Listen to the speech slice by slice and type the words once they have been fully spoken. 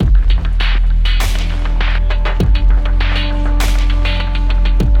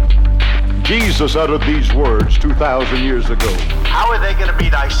Jesus uttered these words 2,000 years ago. How are they going to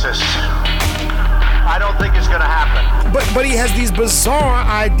beat ISIS? I don't think it's going to happen. But he has these bizarre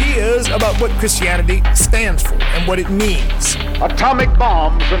ideas about what Christianity stands for and what it means. Atomic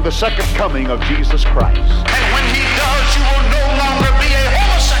bombs and the second coming of Jesus Christ. And when he does, you will no longer be a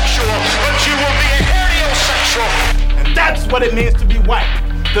homosexual, but you will be a heterosexual. And that's what it means to be white.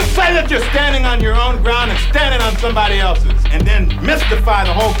 To say that you're standing on your own ground and standing on somebody else's, and then mystify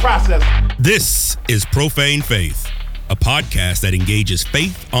the whole process. This is Profane Faith, a podcast that engages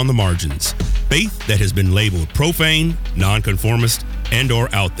faith on the margins. Faith that has been labeled profane, nonconformist, and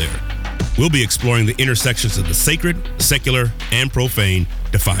or out there. We'll be exploring the intersections of the sacred, secular, and profane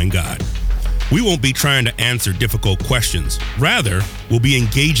to find God. We won't be trying to answer difficult questions. Rather, we'll be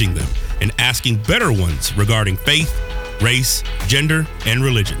engaging them and asking better ones regarding faith, race, gender, and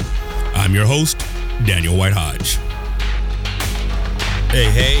religion. I'm your host, Daniel White Hodge.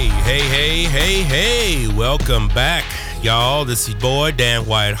 Hey. Welcome back, y'all. This is your boy, Dan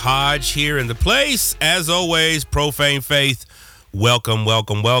White Hodge, here in the place. As always, Profane Faith. Welcome.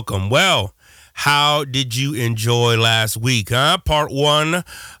 Well, how did you enjoy last week, huh? Part one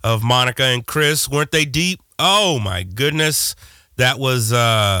of Monica and Chris. Weren't they deep? Oh, my goodness. That was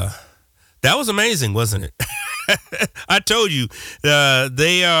amazing, wasn't it? I told you,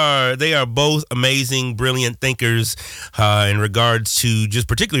 they are both amazing, brilliant thinkers in regards to just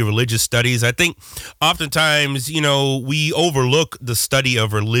particularly religious studies. I think oftentimes, we overlook the study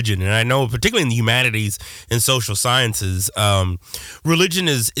of religion. And I know particularly in the humanities and social sciences, religion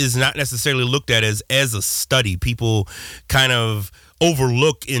is not necessarily looked at as a study. People kind of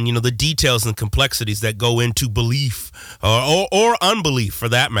overlook in the details and complexities that go into belief or unbelief for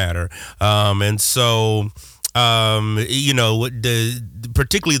that matter. And so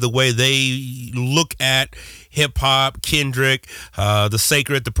particularly the way they look at hip hop, Kendrick, the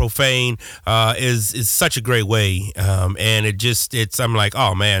sacred, the profane, is such a great way. And I'm like,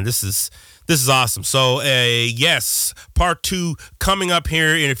 oh man, this is awesome. So, yes, part two coming up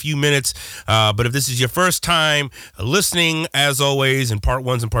here in a few minutes. But if this is your first time listening, as always, in part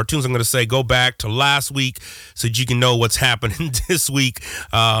ones and part twos, I'm going to say go back to last week so that you can know what's happening this week.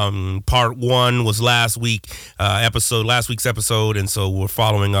 Part one was last week's episode. And so we're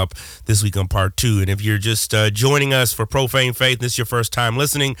following up this week on part two. And if you're just joining us for Profane Faith, this is your first time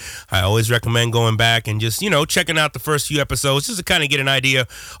listening, I always recommend going back and just, checking out the first few episodes just to kind of get an idea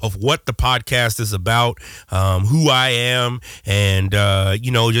of what the podcast is about, who I am, and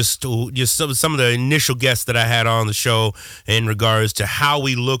just some of the initial guests that I had on the show in regards to how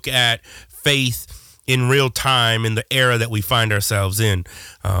we look at faith in real time in the era that we find ourselves in.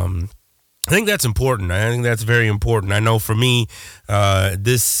 I think that's important. I think that's very important. I know for me,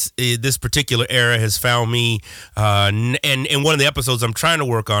 this particular era has found me, and one of the episodes I'm trying to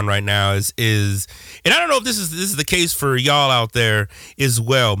work on right now is, and I don't know if this is the case for y'all out there as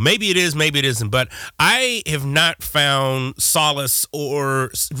well. Maybe it is, maybe it isn't. But I have not found solace or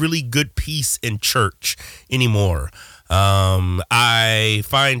really good peace in church anymore. I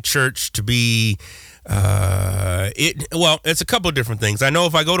find church to be it's a couple of different things. I know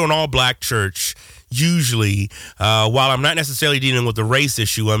if I go to an all-black church, usually, while I'm not necessarily dealing with the race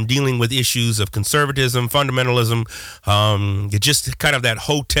issue, I'm dealing with issues of conservatism, fundamentalism, just kind of that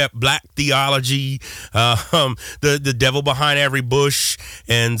hotep black theology, the devil behind every bush.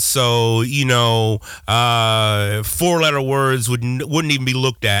 And so, four-letter words wouldn't even be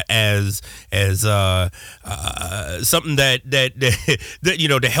looked at as something that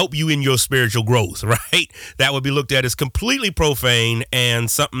to help you in your spiritual growth, right? That would be looked at as completely profane and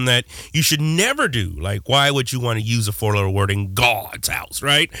something that you should never do. Like, why would you want to use a four-letter word in God's house,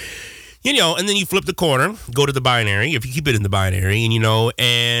 right? And then you flip the corner, go to the binary, if you keep it in the binary,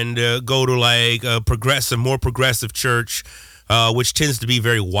 and go to like a more progressive church, which tends to be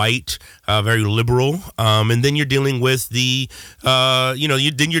very white, very liberal. And then you're dealing with you're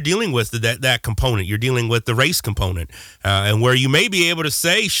dealing with that component. You're dealing with the race component, and where you may be able to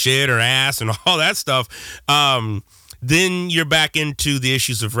say shit or ass and all that stuff. Then you're back into the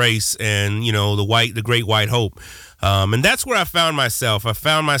issues of race and, the great white hope. And that's where I found myself.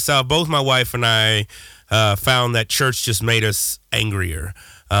 Both my wife and I found that church just made us angrier.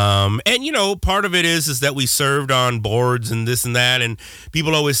 And part of it is that we served on boards and this and that. And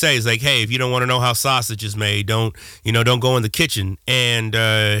people always say, it's like, hey, if you don't want to know how sausage is made, don't go in the kitchen. And,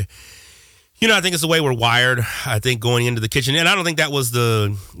 I think it's the way we're wired. I think going into the kitchen, and I don't think that was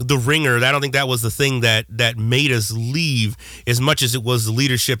the ringer. I don't think that was the thing that made us leave, as much as it was the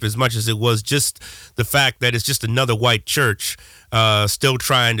leadership, as much as it was just the fact that it's just another white church still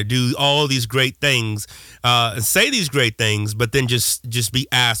trying to do all these great things, and say these great things, but then just be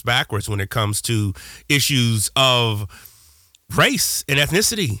ass backwards when it comes to issues of race and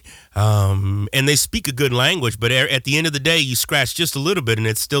ethnicity. And they speak a good language, but at the end of the day, you scratch just a little bit and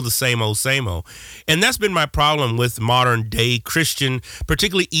it's still the same old, same old. And that's been my problem with modern day Christian,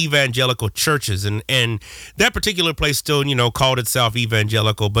 particularly evangelical churches. And that particular place still, called itself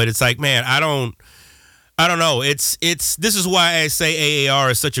evangelical, but it's like, man, I don't know. This is why I say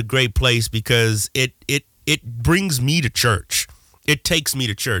AAR is such a great place, because it brings me to church. It takes me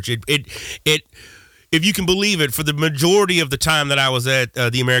to church. If you can believe it, for the majority of the time that I was at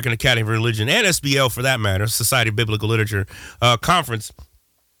the American Academy of Religion, and SBL for that matter, Society of Biblical Literature conference,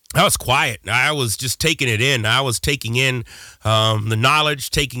 I was quiet. I was just taking it in. I was taking in the knowledge,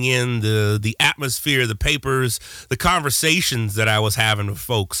 taking in the atmosphere, the papers, the conversations that I was having with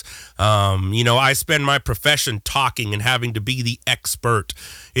folks. I spend my profession talking and having to be the expert.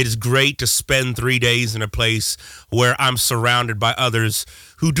 It is great to spend 3 days in a place where I'm surrounded by others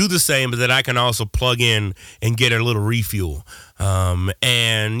who do the same, but that I can also plug in and get a little refuel.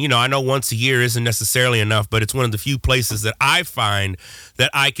 I know once a year isn't necessarily enough, but it's one of the few places that I find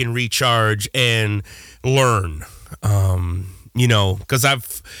that I can recharge and learn. Because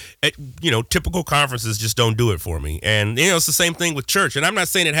typical conferences just don't do it for me. And, it's the same thing with church. And I'm not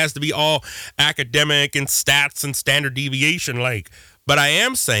saying it has to be all academic and stats and standard deviation but I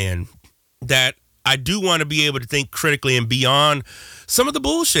am saying that I do want to be able to think critically and beyond some of the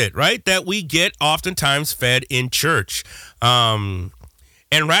bullshit, right, that we get oftentimes fed in church. And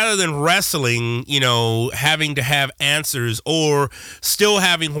rather than wrestling, having to have answers, or still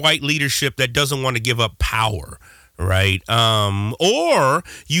having white leadership that doesn't want to give up power, right? Or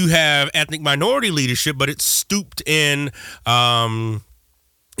you have ethnic minority leadership, but it's stooped in white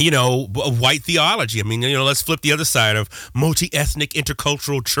theology. I mean, let's flip the other side of multi-ethnic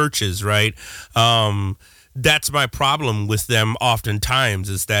intercultural churches, right? That's my problem with them oftentimes,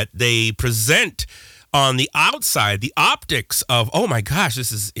 is that they present on the outside the optics of, oh my gosh,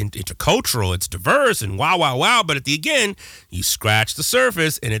 this is intercultural, it's diverse, and wow. But again, you scratch the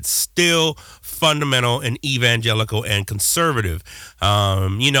surface and it's still fundamental and evangelical and conservative.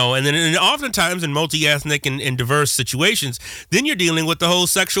 And then oftentimes in multi-ethnic and diverse situations, then you're dealing with the whole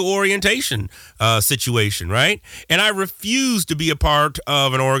sexual orientation situation, right? And I refuse to be a part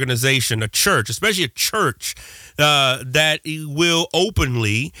of an organization, a church, especially a church that will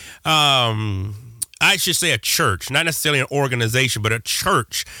openly, I should say a church, not necessarily an organization, but a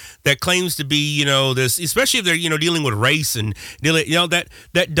church that claims to be, this, especially if they're, dealing with race and dealing,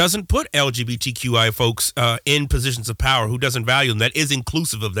 that doesn't put LGBTQI folks in positions of power, who doesn't value them, that is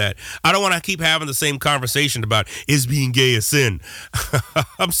inclusive of that. I don't want to keep having the same conversation about, is being gay a sin?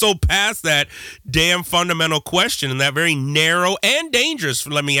 I'm so past that damn fundamental question and that very narrow and dangerous,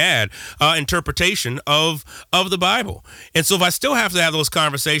 let me add, interpretation of the Bible. And so if I still have to have those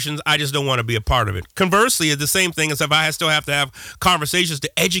conversations, I just don't want to be a part of it. Conversely, it's the same thing as if I still have to have conversations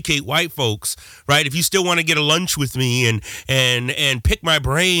to educate white folks, right? If you still want to get a lunch with me and pick my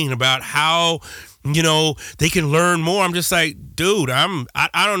brain about how, they can learn more, I'm just like, dude, I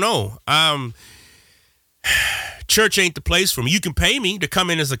don't know. Church ain't the place for me. You can pay me to come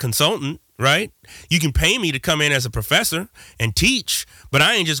in as a consultant, right? You can pay me to come in as a professor and teach, but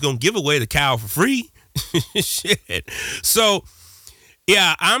I ain't just going to give away the cow for free. Shit. So,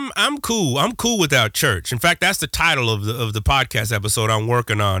 yeah, I'm cool. I'm cool without church. In fact, that's the title of the podcast episode I'm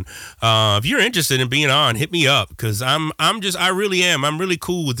working on. If you're interested in being on, hit me up, because I really am. I'm really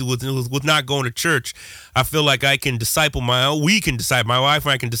cool with not going to church. I feel like I can disciple my wife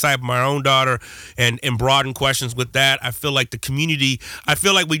and I can disciple my own daughter and broaden questions with that. I feel like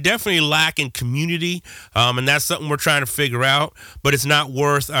we definitely lack in community, and that's something we're trying to figure out, but it's not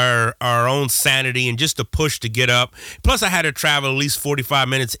worth our own sanity and just the push to get up. Plus, I had to travel at least 45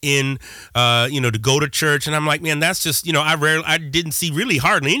 minutes in, to go to church, and I'm like, man, that's just, I didn't see really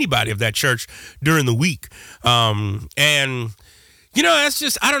hardly anybody of that church during the week, and that's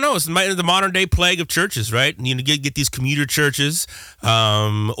just, I don't know. It's the modern day plague of churches, right? You get these commuter churches,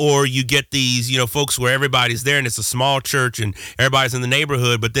 or you get these, folks where everybody's there and it's a small church and everybody's in the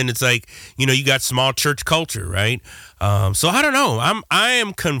neighborhood, but then it's like, you got small church culture, right? So I don't know. I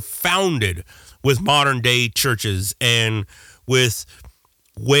am confounded with modern day churches and with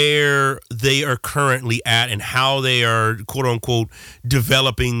where they are currently at and how they are, quote unquote,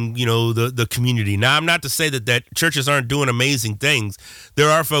 developing, the community. Now, I'm not to say that churches aren't doing amazing things. There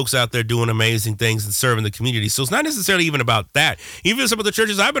are folks out there doing amazing things and serving the community. So it's not necessarily even about that. Even some of the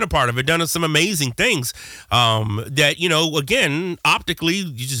churches I've been a part of have done some amazing things that, again, optically,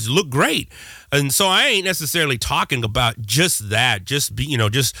 you just look great. And so I ain't necessarily talking about just that, just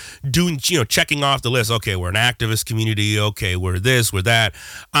doing, checking off the list. Okay, we're an activist community. Okay, we're this, we're that.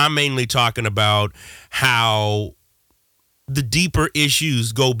 I'm mainly talking about how the deeper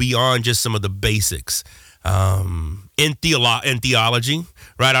issues go beyond just some of the basics in theology,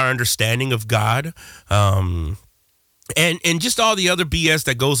 right? Our understanding of God, and just all the other BS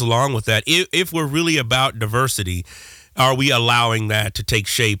that goes along with that. If we're really about diversity, are we allowing that to take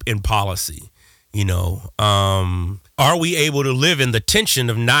shape in policy? Are we able to live in the tension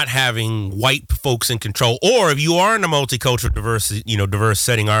of not having white folks in control? Or if you are in a multicultural diverse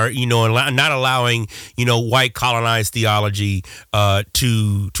setting, not allowing, white colonized theology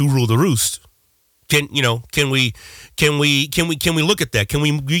to rule the roost? Can we look at that? Can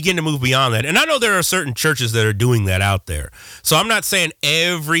we begin to move beyond that? And I know there are certain churches that are doing that out there. So I'm not saying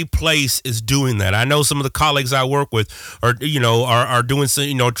every place is doing that. I know some of the colleagues I work with are doing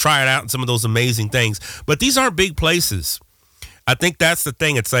some, trying out some of those amazing things. But these aren't big places. I think that's the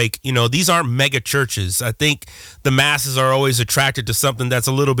thing. It's like, these aren't mega churches. I think the masses are always attracted to something that's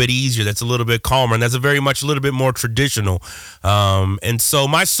a little bit easier, that's a little bit calmer, and that's a little bit more traditional. And so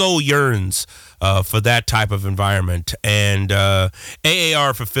my soul yearns for that type of environment, and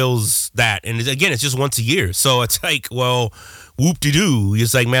AAR fulfills that. And again, it's just once a year, so it's like, well, whoop-de-doo.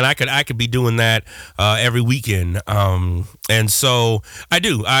 It's like, man, I could be doing that every weekend. And so I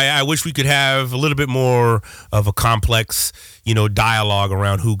do. I wish we could have a little bit more of a complex, dialogue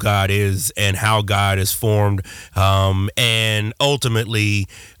around who God is and how God is formed, and ultimately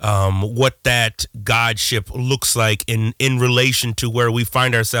what that Godship looks like in relation to where we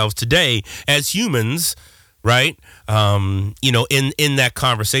find ourselves today as humans, right? In that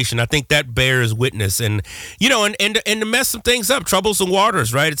conversation, I think that bears witness, and to mess some things up, troublesome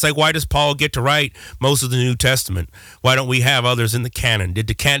waters, right? It's like, why does Paul get to write most of the New Testament? Why don't we have others in the canon? Did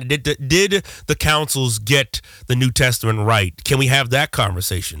the councils get the New Testament right? Can we have that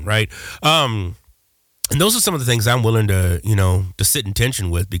conversation, right? And those are some of the things I'm willing to sit in tension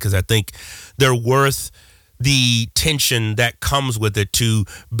with, because I think they're worth the tension that comes with it to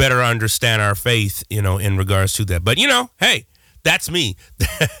better understand our faith, in regards to that. But, hey, that's me.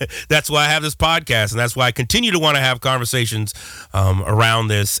 That's why I have this podcast, and that's why I continue to want to have conversations around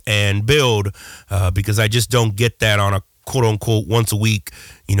this and build, because I just don't get that on a quote unquote once a week,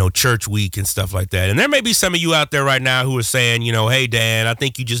 church week and stuff like that. And there may be some of you out there right now who are saying, hey, Dan, I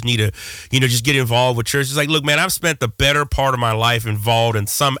think you just need to, just get involved with church. It's like, look, man, I've spent the better part of my life involved in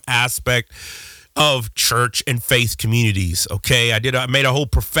some aspect of church and faith communities. Okay. I made a whole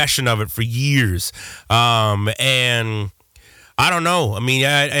profession of it for years. And I don't know. I mean,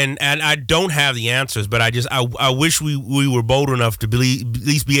 and I don't have the answers, but I wish we were bold enough to at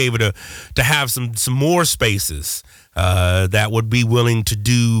least be able to have some more spaces that would be willing to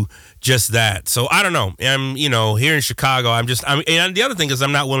do just that. So I don't know. I'm, here in Chicago, and the other thing is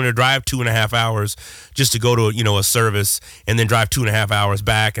I'm not willing to drive 2.5 hours just to go to, a service and then drive 2.5 hours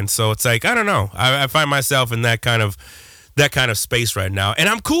back. And so it's like, I don't know. I find myself in that kind of space right now, and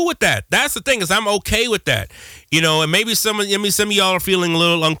I'm cool with that. That's the thing, is I'm okay with that, and maybe some of y'all are feeling a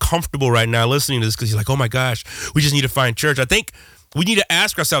little uncomfortable right now listening to this, because you're like, oh my gosh, we just need to find church. I think we need to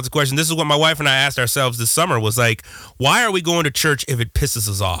ask ourselves the question. This is what my wife and I asked ourselves this summer, was like, why are we going to church if it pisses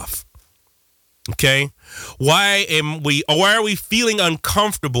us off? Okay. Why are we feeling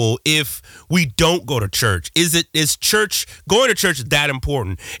uncomfortable if we don't go to church? Is going to church that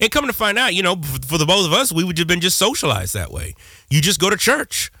important? And coming to find out, for the both of us, we would have been just socialized that way. You just go to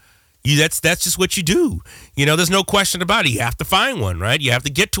church. That's just what you do. There's no question about it. You have to find one, right? You have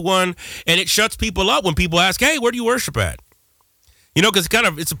to get to one, and it shuts people up when people ask, hey, where do you worship at? Because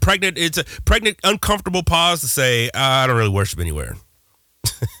it's a pregnant, uncomfortable pause to say, I don't really worship anywhere.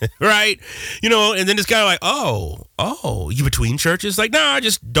 Right? And then it's kind of like, oh, you between churches? Like, no, I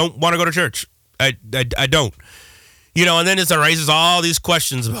just don't want to go to church. I don't. And then it raises all these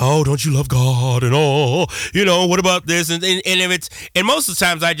questions of, oh, don't you love God? And what about this? And most of the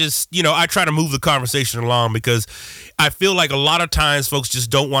times I just, I try to move the conversation along, because I feel like a lot of times folks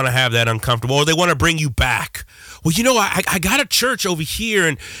just don't want to have that uncomfortable, or they want to bring you back. Well, I got a church over here,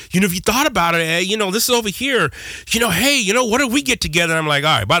 and, if you thought about it, this is over here, hey, what if we get together? And I'm like,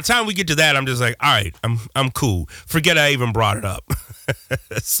 all right, by the time we get to that, I'm just like, all right, I'm cool. Forget I even brought it up.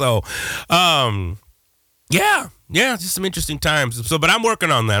 So, yeah, Yeah, just some interesting times. So, but I'm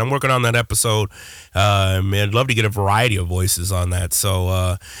working on that. I'm working on that episode. I'd love to get a variety of voices on that.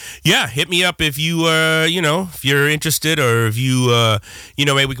 So, yeah, hit me up if you, if you're interested, or if you,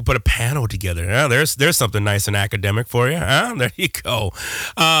 maybe we can put a panel together. There's something nice and academic for you. There you go.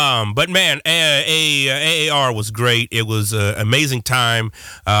 But man, AAR was great. It was an amazing time.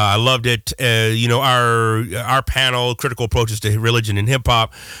 I loved it. Our panel, Critical Approaches to Religion and Hip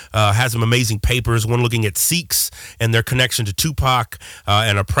Hop, has some amazing papers. One looking at Sikhs and their connection to Tupac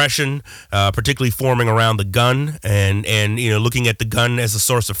and oppression, particularly forming around the gun, and looking at the gun as a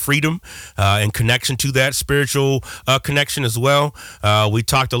source of freedom and connection to that spiritual connection as well. We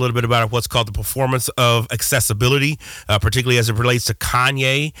talked a little bit about what's called the performance of accessibility, particularly as it relates to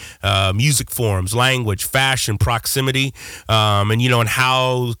Kanye, music forms, language, fashion, proximity, and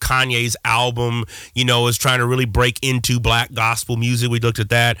how Kanye's album, is trying to really break into black gospel music. We looked at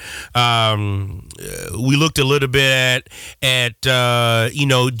that. We looked a little bit at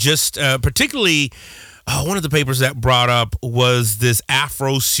particularly one of the papers that brought up was this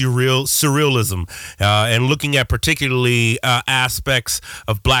Afro surrealism, and looking at particularly aspects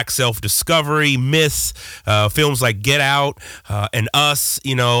of black self-discovery, myths, films like Get Out and Us.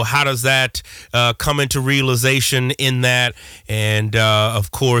 How does that come into realization in that? And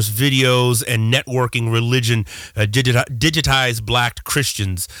of course, videos and networking religion digitize black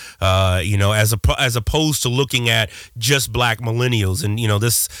Christians, as opposed to looking at just black millennials. And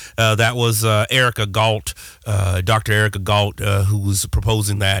that was Erica Galt. Dr. Erica Galt, who was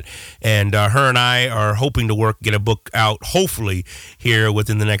proposing that, and her and I are hoping to get a book out, hopefully here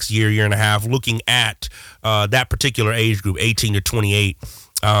within the next year and a half, looking at that particular age group, 18 to 28.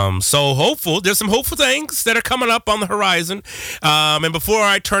 So there's some hopeful things that are coming up on the horizon. And before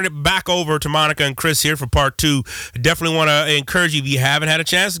I turn it back over to Monica and Chris here for part 2, I definitely want to encourage you, if you haven't had a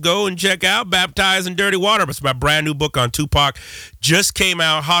chance, to go and check out Baptized in Dirty Water. It's my brand new book on Tupac. Just came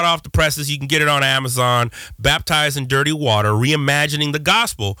out, hot off the presses. You can get it on Amazon. Baptized in Dirty Water, Reimagining the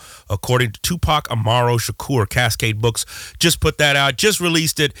Gospel according to Tupac Amaru Shakur. Cascade Books just put that out, just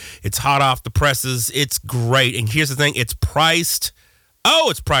released it. It's hot off the presses. It's great. And here's the thing, it's priced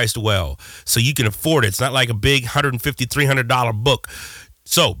well, so you can afford it. It's not like a big $150, $300 book.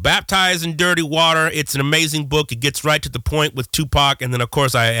 So, Baptized in Dirty Water, it's an amazing book. It gets right to the point with Tupac. And then, of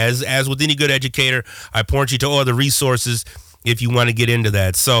course, as with any good educator, I point you to other resources if you want to get into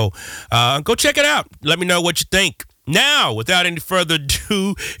that. So, go check it out. Let me know what you think. Now, without any further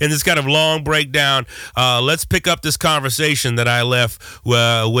ado, in this kind of long breakdown, let's pick up this conversation that I left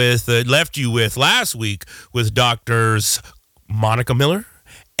you with last week with Doctors Monica Miller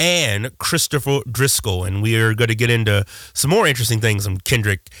and Christopher Driscoll, and we are going to get into some more interesting things on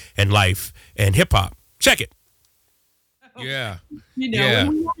Kendrick and life and hip hop. Check it. Yeah. We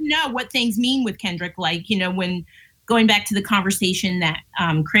want to know what things mean with Kendrick. Like, when going back to the conversation that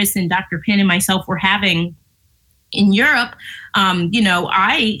Chris and Dr. Penn and myself were having in Europe,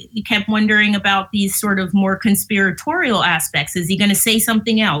 I kept wondering about these sort of more conspiratorial aspects. Is he going to say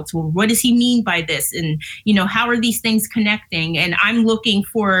something else? Well, what does he mean by this? And, how are these things connecting? And I'm looking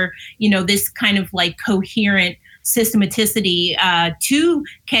for, this kind of like coherent systematicity to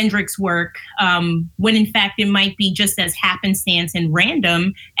Kendrick's work, when in fact it might be just as happenstance and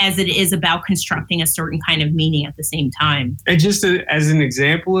random as it is about constructing a certain kind of meaning at the same time. And just as an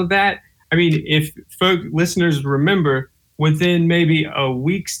example of that, I mean, if listeners remember, within maybe a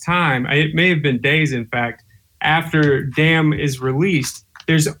week's time, it may have been days, in fact, after Damn is released,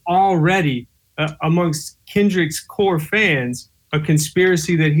 there's already amongst Kendrick's core fans a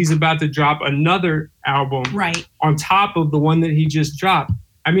conspiracy that he's about to drop another album on top of the one that he just dropped.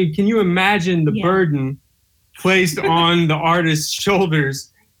 I mean, can you imagine the burden placed on the artist's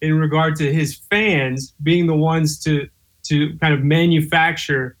shoulders in regard to his fans being the ones to kind of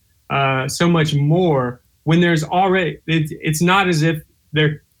manufacture so much more when there's already, it's not as if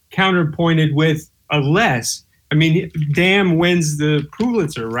they're counterpointed with a less. I mean, Damn wins the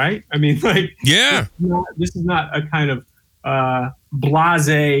Pulitzer, right? I mean, like, this is not a kind of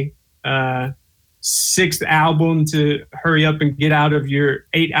blase 6th album to hurry up and get out of your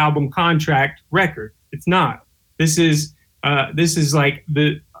 8-album contract record. It's not. This is like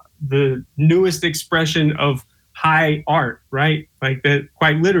the newest expression of high art, right? Like that,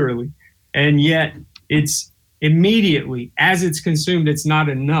 quite literally. And yet it's immediately, as it's consumed, it's not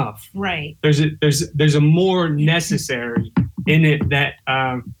enough. Right. There's a more necessary in it that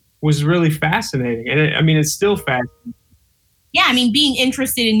was really fascinating. And it's still fascinating. Yeah, I mean, being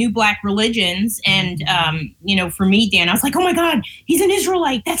interested in new Black religions and, for me, Dan, I was like, oh my God, he's an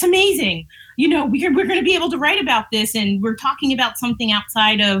Israelite. That's amazing. We're going to be able to write about this. And we're talking about something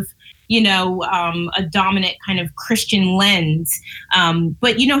outside of, a dominant kind of Christian lens.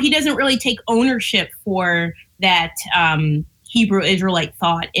 But, he doesn't really take ownership for that Hebrew Israelite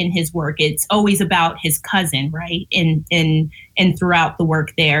thought in his work. It's always about his cousin, right? And throughout the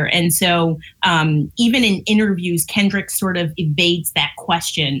work there. And so even in interviews, Kendrick sort of evades that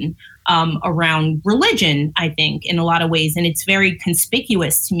question around religion, I think, in a lot of ways. And it's very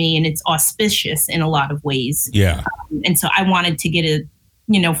conspicuous to me, and it's auspicious in a lot of ways. Yeah. And so I wanted to get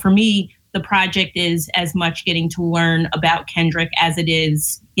for me, the project is as much getting to learn about Kendrick as it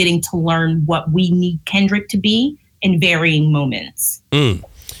is getting to learn what we need Kendrick to be in varying moments.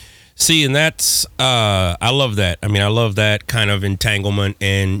 See, and that's, I love that. I mean, I love that kind of entanglement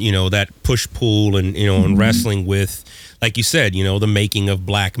and, that push-pull and, and wrestling with, like you said, the making of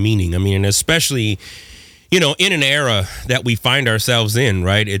Black meaning. I mean, and especially, in an era that we find ourselves in,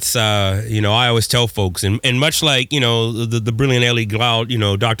 right? It's, I always tell folks, and much like, the brilliant Eli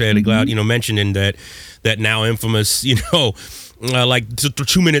Glaude, Dr. Eli Glaude, mentioned in that now infamous, like the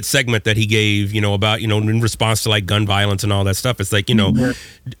 2-minute segment that he gave, about, in response to like gun violence and all that stuff. It's like,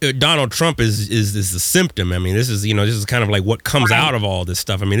 Donald Trump is the symptom. I mean, this is kind of like what comes out of all this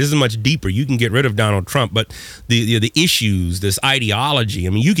stuff. I mean, this is much deeper. You can get rid of Donald Trump, but the issues, this ideology,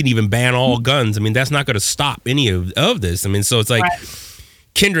 I mean, you can even ban all guns. I mean, that's not going to stop any of this. I mean, so it's like,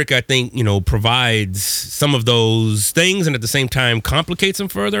 Kendrick, I think, provides some of those things and at the same time complicates them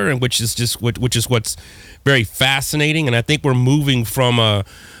further, and which is what's very fascinating. And I think we're moving from a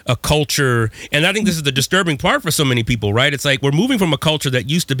culture, and I think this is the disturbing part for so many people, right? It's like we're moving from a culture that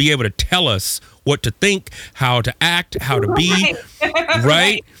used to be able to tell us what to think, how to act, how to be,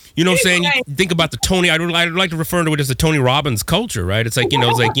 right? You know what I'm saying? You think about the Tony, I'd like to refer to it as the Tony Robbins culture, right? It's like,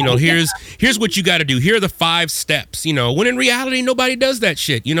 here's what you got to do. Here are the 5 steps, when in reality, nobody does that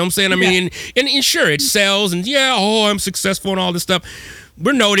shit. You know what I'm saying? I mean, and sure, it sells and I'm successful and all this stuff.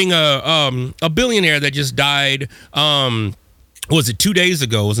 We're noting a billionaire that just died, was it 2 days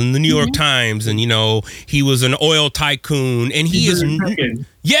ago? It was in the New York Times, and he was an oil tycoon, and he is and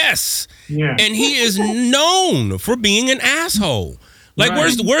he is known for being an asshole. Like,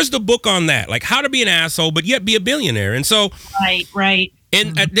 where's the book on that? Like, how to be an asshole but yet be a billionaire? And so, right.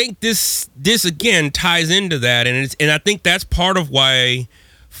 And I think this again ties into that, and I think that's part of why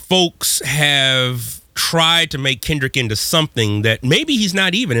folks have tried to make Kendrick into something that maybe he's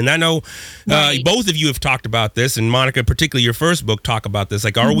not even. And I know both of you have talked about this, and Monica, particularly your first book, talk about this.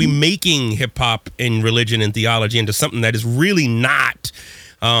 Like, are we making hip hop and religion and theology into something that is really not?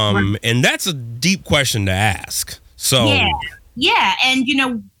 And that's a deep question to ask. So. Yeah. And,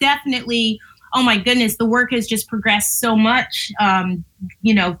 definitely, oh my goodness, the work has just progressed so much,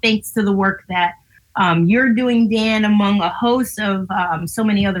 thanks to the work that you're doing, Dan, among a host of so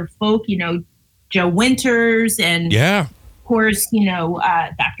many other folk, Joe Winters and, of course,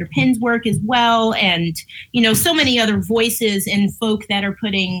 Dr. Pinn's work as well. And, so many other voices and folk that are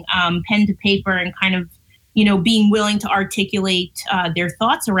putting pen to paper and kind of, being willing to articulate their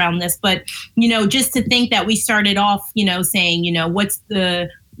thoughts around this. But, just to think that we started off, saying, what's the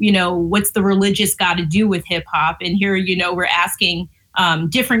religious got to do with hip hop? And here, we're asking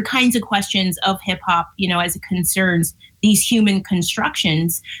different kinds of questions of hip hop, as it concerns these human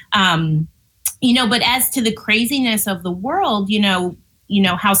constructions. But as to the craziness of the world,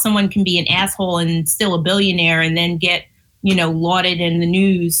 how someone can be an asshole and still a billionaire and then get, lauded in the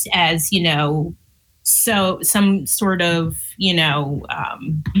news as, so some sort of,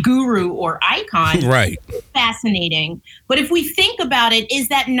 guru or icon. Right. It's fascinating. But if we think about it, is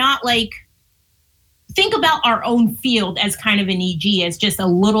that not like, think about our own field as kind of an EG, as just a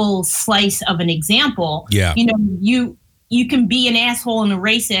little slice of an example. Yeah. You can be an asshole and a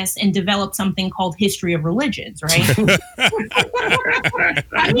racist and develop something called history of religions, right?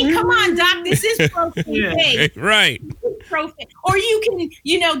 I mean, come on, Doc, this is profane. Right. Profane. Or you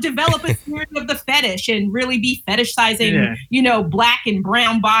can, develop a theory of the fetish and really be fetishizing, black and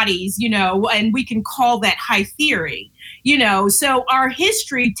brown bodies, and we can call that high theory, So our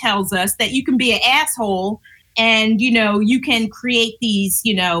history tells us that you can be an asshole and, you can create these,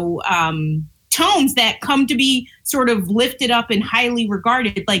 tomes that come to be sort of lifted up and highly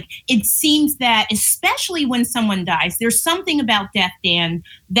regarded. Like, it seems that, especially when someone dies, there's something about death, Dan,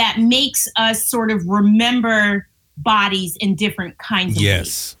 that makes us sort of remember bodies in different kinds of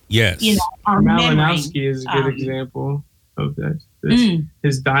ways. Yes. Our Malinowski is a good example of this.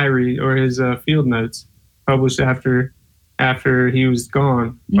 His diary or his field notes published after he was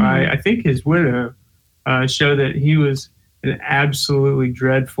gone by, I think, his widow, show that he was an absolutely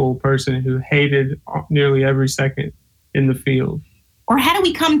dreadful person who hated nearly every second in the field. Or how do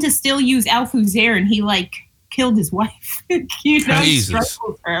we come to still use Althusser and he killed his wife.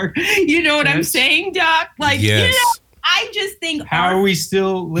 Strangles her. You know what I'm saying, Doc? Like, I just think. How are we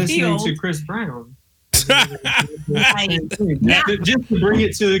still listening to Chris Brown? Just to bring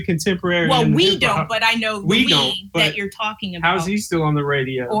it to the contemporary. Well, we don't, but I know that you're talking about. How's he still on the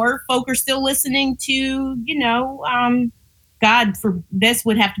radio? Or folk are still listening to, God, for this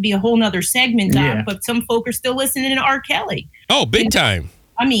would have to be a whole nother segment, Doc, but some folk are still listening to R. Kelly. Oh, big time.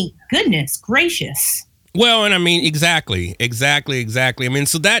 I mean, goodness gracious. Well, and I mean, exactly. I mean,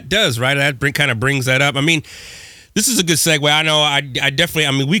 so that does, right? That kind of brings that up. I mean, this is a good segue. I know I definitely,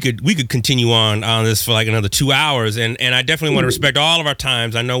 I mean, we could continue on this for like another 2 hours, and I definitely want to respect all of our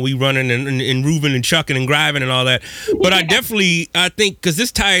times. I know we running and roving and chucking and griving and all that, but I think, because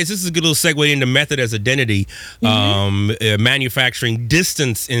this is a good little segue into method as identity, manufacturing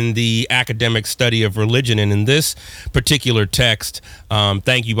distance in the academic study of religion. And in this particular text,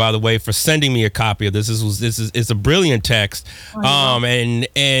 thank you, by the way, for sending me a copy of this. It's a brilliant text. And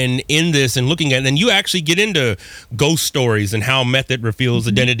in this and looking at it, and you actually get into ghost stories and how method reveals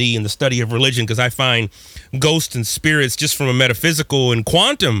identity in the study of religion, because I find ghosts and spirits, just from a metaphysical and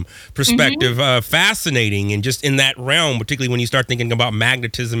quantum perspective, fascinating, and just in that realm, particularly when you start thinking about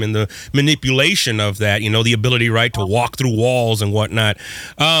magnetism and the manipulation of that, the ability, right, to walk through walls and whatnot.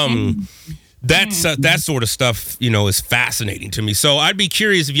 That sort of stuff, is fascinating to me. So I'd be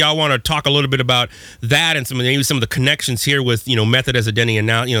curious if y'all want to talk a little bit about that and maybe some of the connections here with, method as identity, and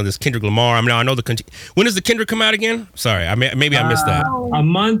now, this Kendrick Lamar. I mean, I know when does the Kendrick come out again? Sorry, I missed that. A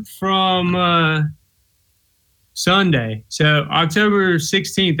month from Sunday, so October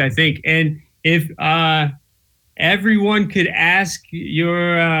 16th, I think. And if everyone could ask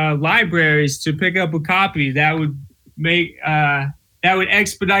your libraries to pick up a copy, that would make that would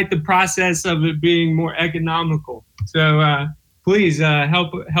expedite the process of it being more economical. So please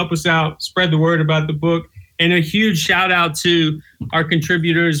help us out, spread the word about the book. And a huge shout out to our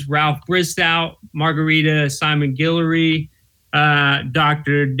contributors, Ralph Bristow, Margarita Simon Guillory,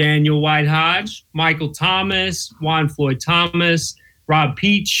 Dr. Daniel White Hodge, Michael Thomas, Juan Floyd Thomas, Rob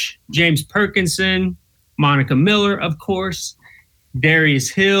Peach, James Perkinson, Monica Miller, of course,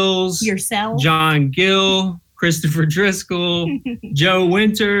 Darius Hills, yourself, John Gill, Christopher Driscoll, Joe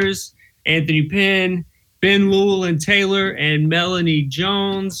Winters, Anthony Penn, Ben Llewellyn Taylor, and Melanie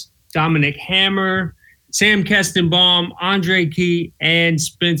Jones, Dominic Hammer, Sam Kestenbaum, Andre Key, and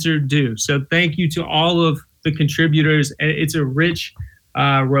Spencer Dew. So thank you to all of the contributors. It's a rich,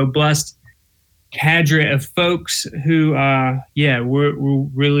 robust cadre of folks who, we're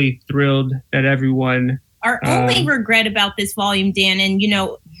really thrilled that everyone. Our only regret about this volume, Dan, and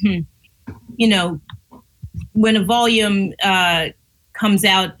when a volume comes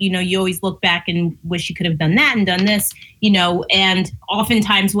out, you always look back and wish you could have done that and done this, and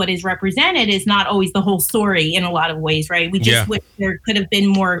oftentimes what is represented is not always the whole story in a lot of ways, right? We just wish there could have been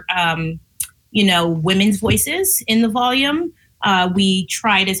more, women's voices in the volume. We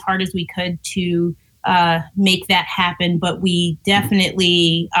tried as hard as we could to make that happen, but we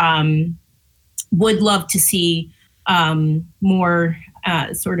definitely would love to see more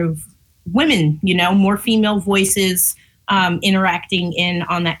sort of women, more female voices interacting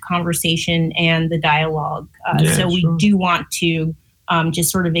on that conversation and the dialogue. We do want to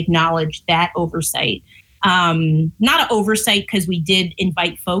just sort of acknowledge that oversight. Not an oversight because we did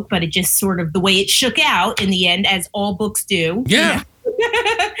invite folk, but it just sort of the way it shook out in the end, as all books do. Yeah.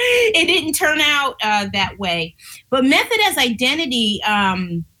 It didn't turn out that way. But method as identity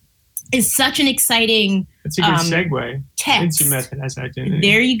is such an exciting It's a good segue text. into method as identity.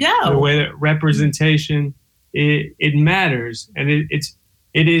 There you go. The way that representation, it matters. And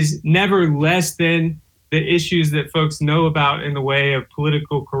it is never less than the issues that folks know about in the way of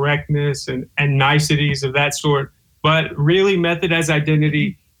political correctness and niceties of that sort. But really, method as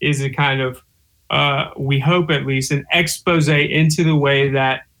identity is a kind of, we hope at least, an expose into the way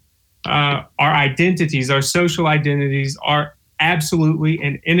that our identities, our social identities, are absolutely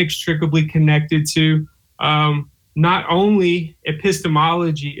and inextricably connected to not only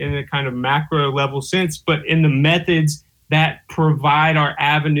epistemology in a kind of macro level sense, but in the methods that provide our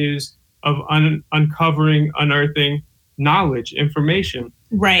avenues of unearthing knowledge, information.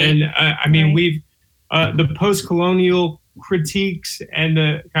 Right. And we've the post-colonial critiques and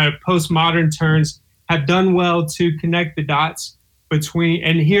the kind of postmodern turns have done well to connect the dots between,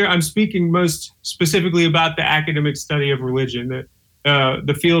 and here I'm speaking most specifically about the academic study of religion,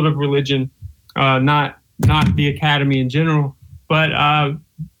 the field of religion, not the academy in general, but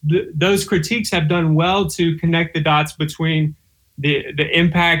those critiques have done well to connect the dots between the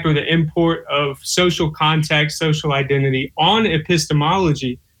impact or the import of social context, social identity on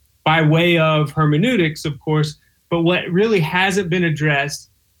epistemology, by way of hermeneutics, of course. But what really hasn't been addressed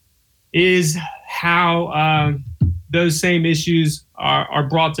is how those same issues are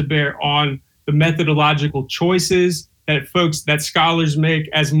brought to bear on the methodological choices that scholars make,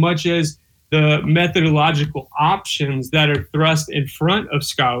 as much as the methodological options that are thrust in front of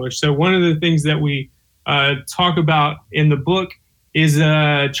scholars. So one of the things that we talk about in the book is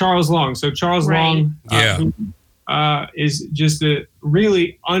Charles Long. So Charles Long is just a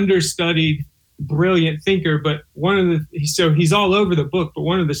really understudied, brilliant thinker. But he's all over the book. But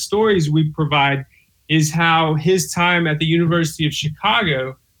one of the stories we provide is how his time at the University of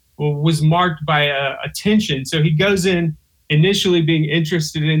Chicago was marked by a tension. So he goes in initially being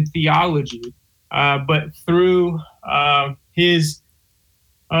interested in theology, but through his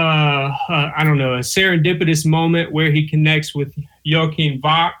a serendipitous moment where he connects with Joachim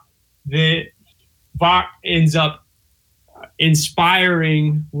Bach, that Bach ends up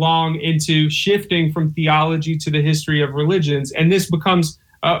inspiring Long into shifting from theology to the history of religions. And this becomes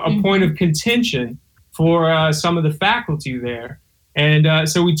a point of contention for some of the faculty there. And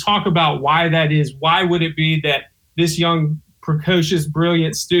so we talk about why that is. Why would it be that this young, precocious,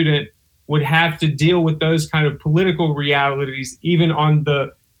 brilliant student would have to deal with those kind of political realities, even on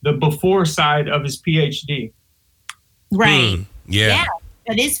the before side of his PhD? Right. Yeah.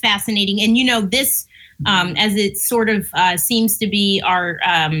 That is fascinating. And, this, as it sort of seems to be our,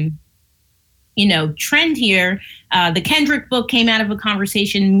 trend here, the Kendrick book came out of a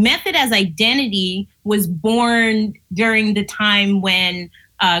conversation. Method as identity was born during the time when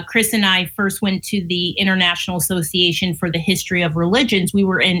Chris and I first went to the International Association for the History of Religions. We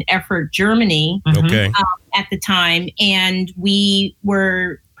were in Erfurt, Germany at the time, and we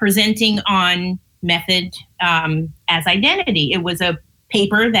were presenting on method as identity. It was a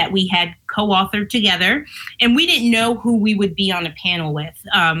paper that we had co-authored together, and we didn't know who we would be on a panel with.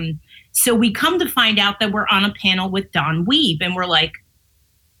 So we come to find out that we're on a panel with Don Weeb, and we're like,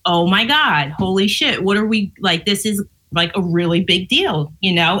 oh my God, holy shit, what are we, like, this is like a really big deal,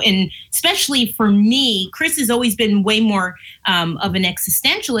 and especially for me, Chris has always been way more of an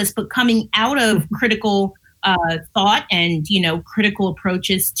existentialist, but coming out of critical thought and, critical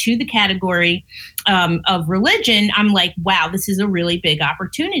approaches to the category of religion, I'm like, wow, this is a really big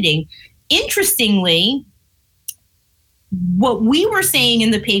opportunity. Interestingly, what we were saying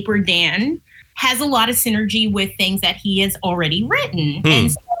in the paper, Dan, has a lot of synergy with things that he has already written.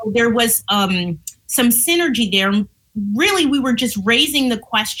 And so there was some synergy there. Really, we were just raising the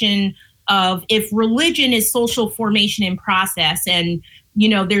question of if religion is social formation and process, and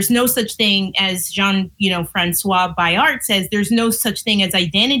there's no such thing as Francois Bayard says, there's no such thing as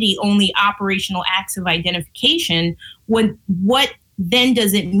identity, only operational acts of identification. What then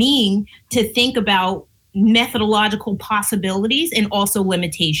does it mean to think about methodological possibilities and also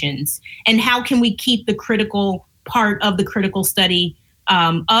limitations? And how can we keep the critical part of the critical study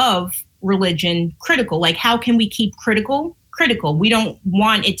of religion critical? Like, how can we keep critical? We don't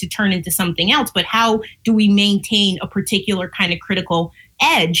want it to turn into something else, but how do we maintain a particular kind of critical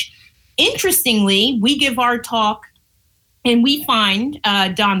edge? Interestingly, we give our talk and we find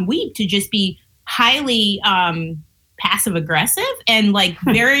Don Weeb to just be highly passive aggressive and like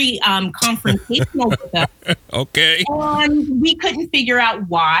very confrontational with us. Okay. And we couldn't figure out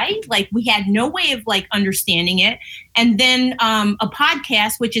why. Like, we had no way of like understanding it. And then a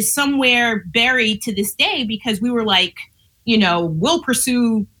podcast, which is somewhere buried to this day, because we were like, we'll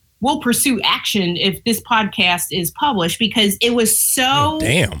pursue action if this podcast is published, because it was so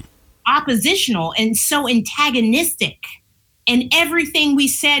oppositional and so antagonistic, and everything we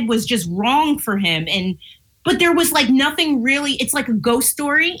said was just wrong for him. But there was like nothing really, it's like a ghost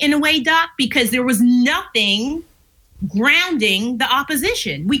story in a way, Doc, because there was nothing grounding the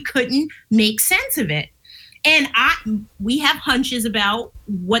opposition. We couldn't make sense of it. And we have hunches about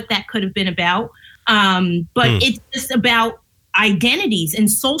what that could have been about. But it's just about identities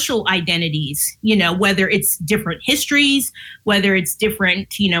and social identities, whether it's different histories, whether it's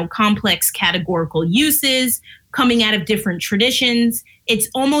different, complex categorical uses coming out of different traditions. It's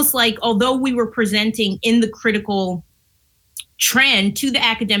almost like, although we were presenting in the critical trend to the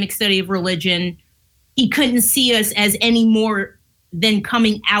academic study of religion, he couldn't see us as any more than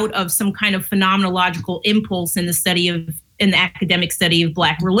coming out of some kind of phenomenological impulse in the academic study of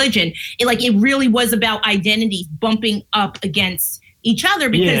Black religion. It really was about identities bumping up against each other,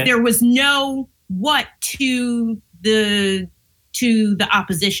 because there was no what to the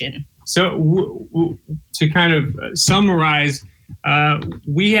opposition. So to kind of summarize,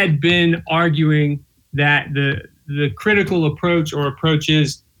 we had been arguing that the critical approach or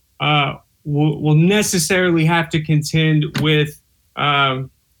approaches will necessarily have to contend with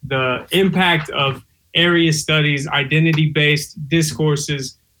the impact of area studies, identity-based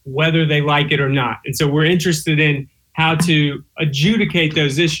discourses, whether they like it or not. And so we're interested in how to adjudicate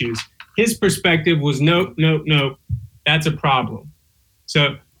those issues. His perspective was nope, that's a problem.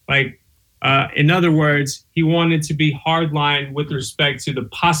 So in other words, he wanted to be hardline with respect to the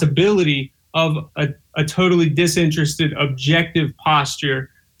possibility of a totally disinterested, objective posture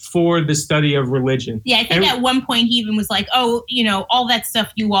for the study of religion. Yeah, I think at one point he even was like, oh, all that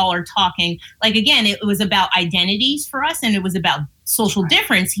stuff you all are talking. Like, again, it was about identities for us, and it was about social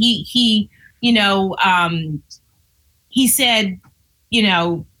difference. He said,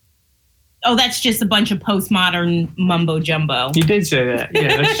 oh, that's just a bunch of postmodern mumbo jumbo. He did say that.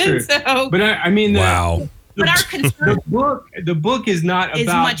 Yeah, that's true. But wow. But our concern, the book is not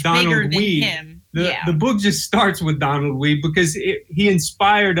about much Donald bigger than Weed. him. The book just starts with Donald Weed because he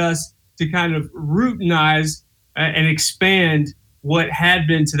inspired us to kind of routinize and expand what had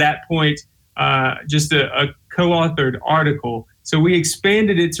been to that point just a co-authored article. So we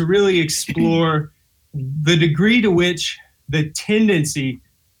expanded it to really explore the degree to which the tendency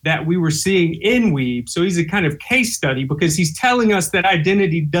that we were seeing in Weeb. So he's a kind of case study because he's telling us that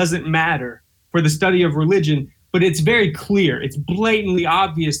identity doesn't matter for the study of religion, but it's very clear. It's blatantly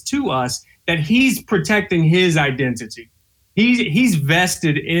obvious to us that he's protecting his identity. He's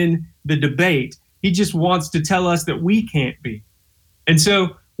vested in the debate. He just wants to tell us that we can't be. And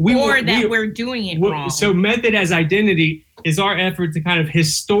so we're doing it wrong. So method as identity is our effort to kind of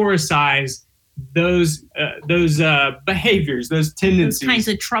historicize those behaviors, those tendencies, those kinds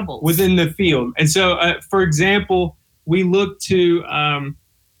of troubles within the field. And so, for example, we look to an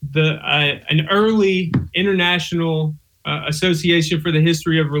early international Association for the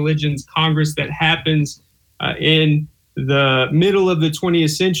History of Religions Congress that happens in the middle of the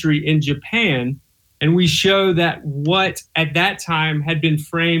 20th century in Japan. And we show that what at that time had been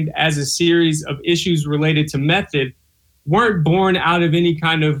framed as a series of issues related to method weren't born out of any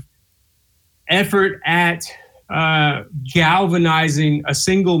kind of effort at galvanizing a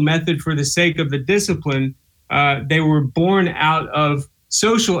single method for the sake of the discipline. They were born out of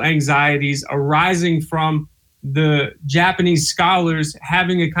social anxieties arising from the Japanese scholars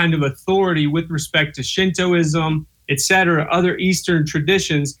having a kind of authority with respect to Shintoism, etc., other Eastern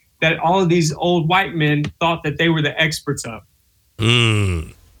traditions that all of these old white men thought that they were the experts of.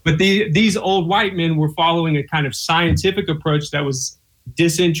 But these old white men were following a kind of scientific approach that was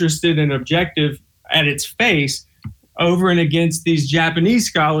disinterested and objective at its face over and against these Japanese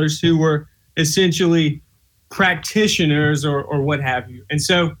scholars who were essentially practitioners or what have you. And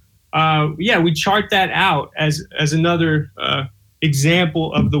so, we chart that out as another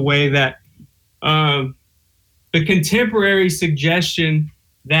example of the way that the contemporary suggestion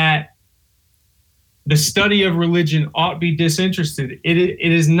that the study of religion ought to be disinterested, it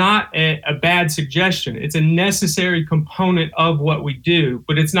is not a bad suggestion. It's a necessary component of what we do,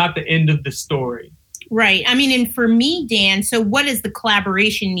 but it's not the end of the story. Right. I mean, and for me, Dan, so what does the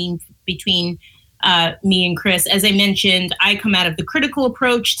collaboration mean between me and Chris? As I mentioned, I come out of the critical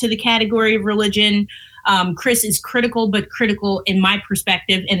approach to the category of religion. Chris is critical, but critical in my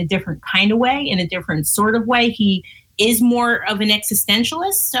perspective in a different kind of way, in a different sort of way. He is more of an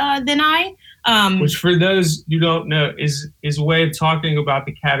existentialist than I. Which, for those you don't know, is a way of talking about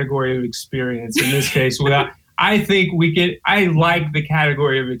the category of experience. In this case, I like the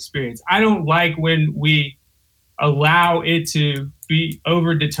category of experience. I don't like when we allow it to be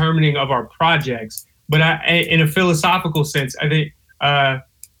over determining of our projects. But in a philosophical sense, I think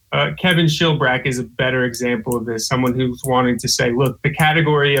Kevin Shilbrack is a better example of this. Someone who's wanting to say, look, the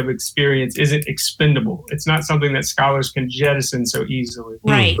category of experience isn't expendable. It's not something that scholars can jettison so easily.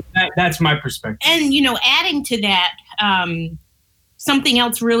 Right. That's my perspective. And, adding to that, something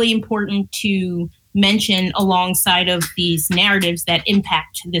else really important to mention alongside of these narratives that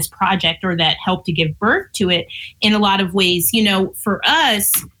impact this project or that help to give birth to it in a lot of ways, for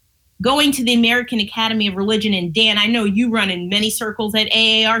us, going to the American Academy of Religion, and Dan, I know you run in many circles at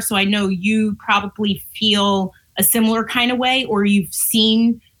AAR, so I know you probably feel a similar kind of way, or you've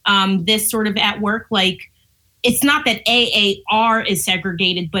seen this sort of at work. Like, it's not that AAR is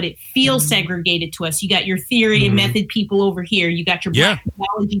segregated, but it feels segregated to us. You got your theory and method people over here. You got your black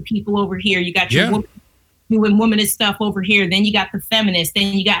theology people over here. You got your womanist stuff over here. Then you got the feminists.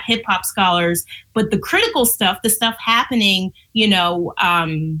 Then you got hip hop scholars. But the critical stuff, the stuff happening,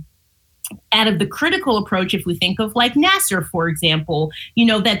 out of the critical approach, if we think of like Nasser, for example,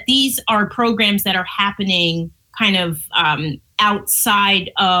 that these are programs that are happening kind of outside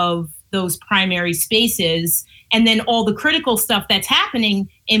of those primary spaces. And then all the critical stuff that's happening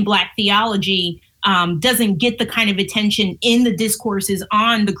in Black theology, doesn't get the kind of attention in the discourses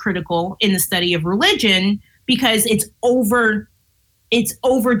on the critical in the study of religion because it's over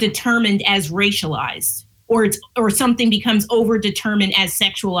determined as racialized, or something becomes over determined as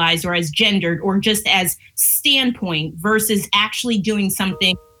sexualized or as gendered or just as standpoint versus actually doing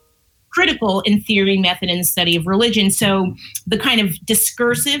something critical in theory, method, and the study of religion. So the kind of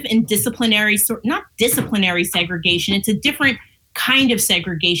discursive and disciplinary, not disciplinary segregation, it's a different kind of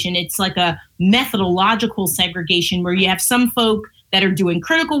segregation. It's like a methodological segregation where you have some folk that are doing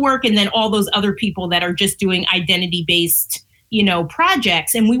critical work and then all those other people that are just doing identity-based,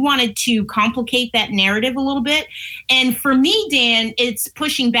 projects. And we wanted to complicate that narrative a little bit. And for me, Dan, it's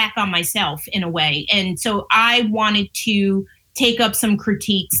pushing back on myself in a way. And so I wanted to take up some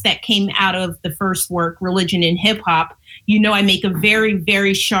critiques that came out of the first work, Religion and Hip Hop. I make a very,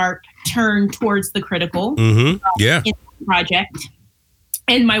 very sharp turn towards the critical in the project.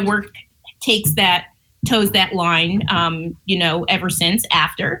 And my work toes that line, ever since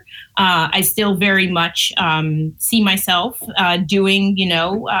after. I still very much see myself doing,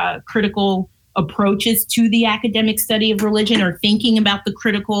 critical approaches to the academic study of religion or thinking about the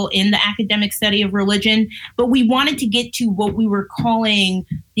critical in the academic study of religion. But we wanted to get to what we were calling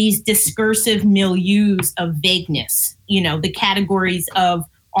these discursive milieus of vagueness, the categories of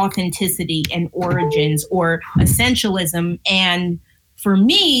authenticity and origins or essentialism. And for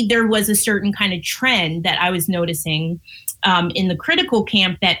me, there was a certain kind of trend that I was noticing in the critical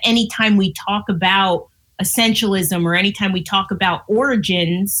camp that anytime we talk about essentialism or anytime we talk about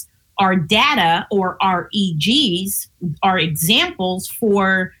origins, our data or our EGs, our examples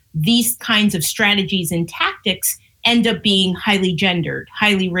for these kinds of strategies and tactics end up being highly gendered,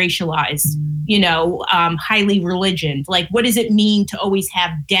 highly racialized, highly religioned. Like, what does it mean to always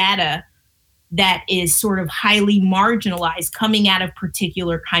have data that is sort of highly marginalized coming out of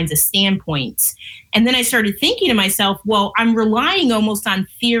particular kinds of standpoints? And then I started thinking to myself, well, I'm relying almost on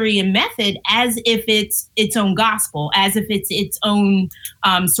theory and method as if it's its own gospel, as if it's its own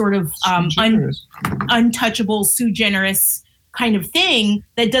untouchable, sui generis kind of thing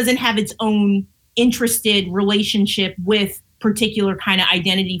that doesn't have its own interested relationship with particular kind of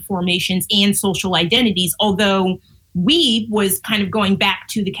identity formations and social identities, although we was kind of going back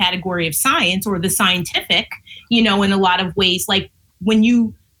to the category of science or the scientific, in a lot of ways. Like when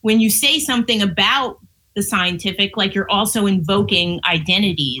you say something about the scientific, like you're also invoking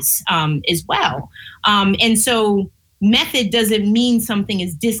identities as well. And so method doesn't mean something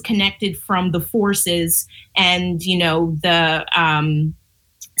is disconnected from the forces and, the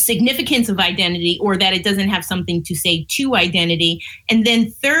significance of identity, or that it doesn't have something to say to identity. And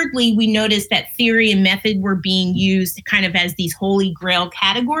then thirdly, we noticed that theory and method were being used kind of as these holy grail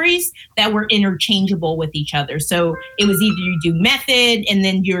categories that were interchangeable with each other. So it was either you do method and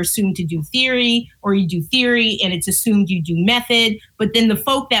then you're assumed to do theory, or you do theory and it's assumed you do method. But then the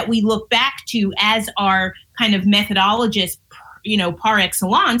folk that we look back to as our kind of methodologists, par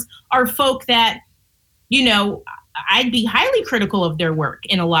excellence, are folk that, I'd be highly critical of their work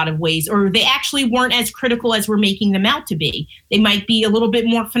in a lot of ways, or they actually weren't as critical as we're making them out to be. They might be a little bit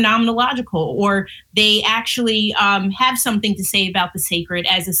more phenomenological, or they actually have something to say about the sacred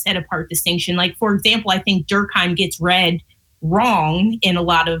as a set apart distinction. Like, for example, I think Durkheim gets read wrong in a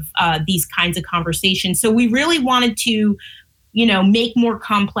lot of these kinds of conversations. So we really wanted to, make more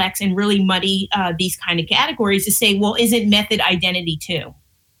complex and really muddy these kind of categories to say, well, is it method identity too?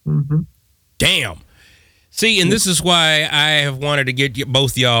 Mm-hmm. Damn. See, and this is why I have wanted to get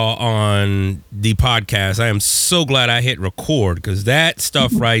both y'all on the podcast. I am so glad I hit record, because that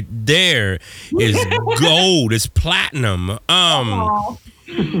stuff right there is gold. It's platinum. Well,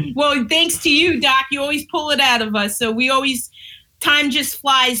 thanks to you, Doc. You always pull it out of us. So time just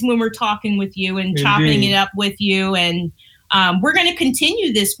flies when we're talking with you and chopping it up with you. And we're going to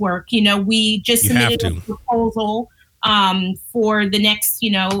continue this work. We just submitted a proposal for the next,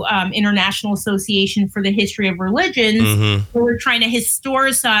 International Association for the History of Religions, where we're trying to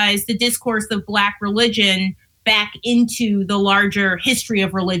historicize the discourse of Black religion back into the larger history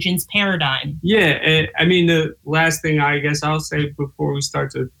of religions paradigm. Yeah, I mean, the last thing I guess I'll say before we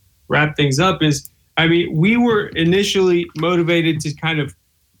start to wrap things up is, we were initially motivated to kind of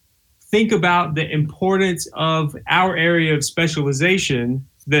think about the importance of our area of specialization,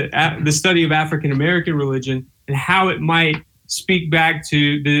 the study of African American religion, and how it might speak back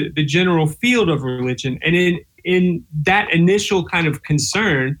to the general field of religion. And in that initial kind of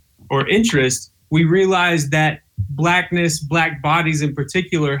concern or interest, we realized that Blackness, Black bodies in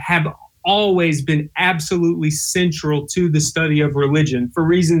particular, have always been absolutely central to the study of religion for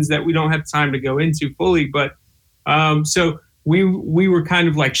reasons that we don't have time to go into fully. But so we were kind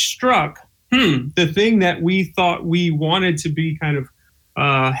of like struck the thing that we thought we wanted to be kind of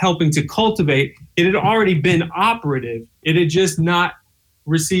helping to cultivate, it had already been operative. It had just not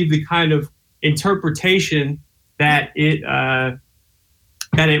received the kind of interpretation that it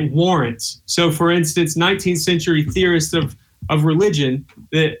warrants. So, for instance, 19th century theorists of religion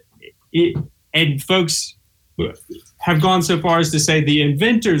and folks have gone so far as to say the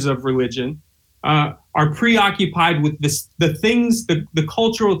inventors of religion are preoccupied with the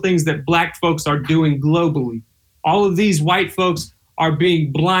cultural things that Black folks are doing globally. All of these white folks are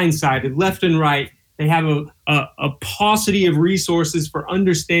being blindsided left and right. They have a paucity of resources for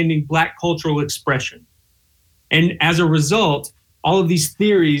understanding Black cultural expression. And as a result, all of these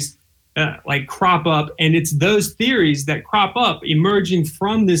theories crop up, and it's those theories that crop up emerging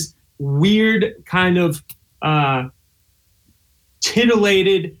from this weird kind of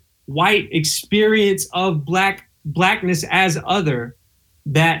titillated white experience of Blackness as other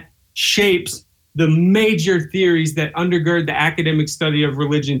that shapes the major theories that undergird the academic study of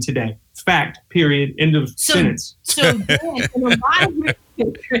religion today. Fact, period, end of sentence. So Dan, in a lot of ways,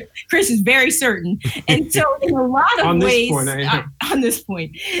 Chris is very certain. And so in a lot of ways, on this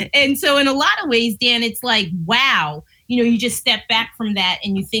point. And so in a lot of ways, Dan, it's like, wow, you just step back from that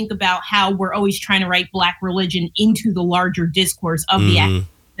and you think about how we're always trying to write Black religion into the larger discourse of the academic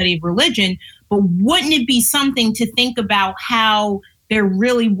study of religion. But wouldn't it be something to think about how there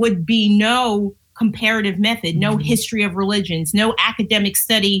really would be no comparative method, no history of religions, no academic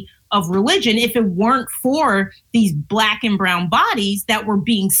study of religion if it weren't for these Black and brown bodies that were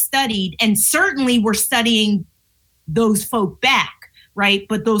being studied, and certainly we're studying those folk back, right?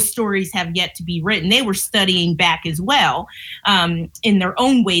 But those stories have yet to be written. They were studying back as well in their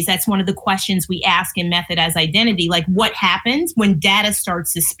own ways. That's one of the questions we ask in Method as Identity, like what happens when data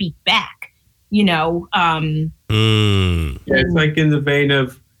starts to speak back, Yeah, it's like in the vein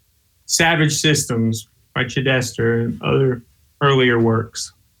of Savage Systems by Chidester and other earlier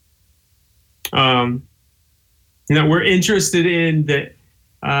works. We're interested in the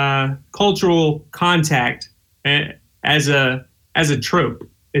cultural contact as a trope,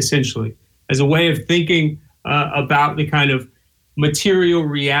 essentially, as a way of thinking about the kind of material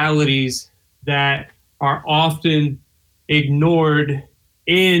realities that are often ignored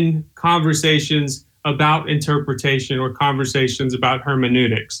in conversations about interpretation or conversations about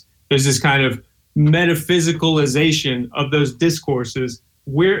hermeneutics. There's this kind of metaphysicalization of those discourses.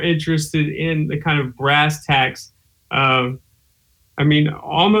 We're interested in the kind of brass tacks, almost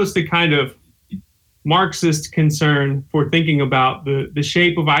a kind of Marxist concern for thinking about the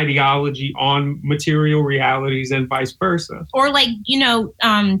shape of ideology on material realities and vice versa. Or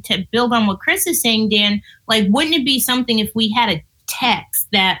to build on what Chris is saying, Dan, wouldn't it be something if we had a text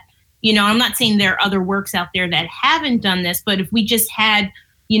that, I'm not saying there are other works out there that haven't done this, but if we just had,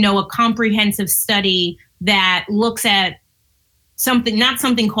 a comprehensive study that looks at something, not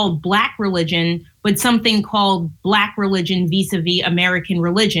something called Black religion, but something called Black religion vis-a-vis American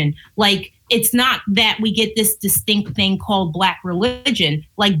religion. It's not that we get this distinct thing called Black religion.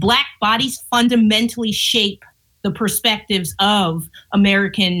 Black bodies fundamentally shape the perspectives of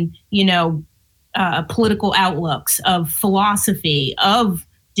American, political outlooks, of philosophy, of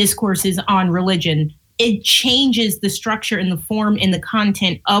discourses on religion. It changes the structure and the form and the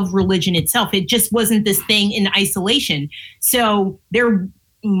content of religion itself. It just wasn't this thing in isolation. So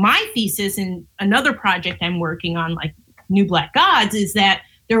my thesis in another project I'm working on, New Black Gods, is that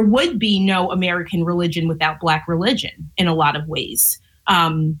there would be no American religion without Black religion in a lot of ways.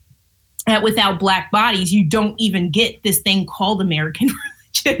 That without Black bodies, you don't even get this thing called American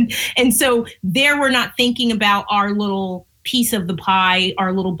religion. And so there we're not thinking about our little piece of the pie,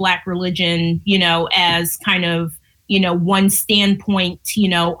 our little Black religion, as kind of, one standpoint,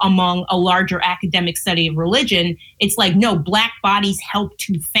 among a larger academic study of religion. It's no, Black bodies help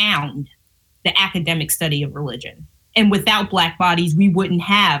to found the academic study of religion. And without Black bodies, we wouldn't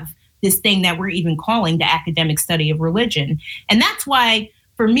have this thing that we're even calling the academic study of religion. And that's why,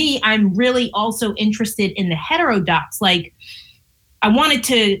 for me, I'm really also interested in the heterodox. I wanted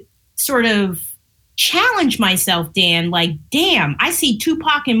to sort of challenge myself, Dan, damn, I see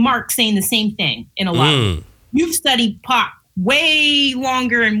Tupac and Mark saying the same thing in a lot of ways. You've studied Pac way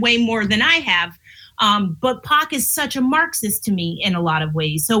longer and way more than I have. But Pac is such a Marxist to me in a lot of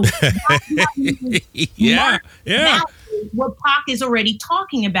ways. So yeah. What Pac is already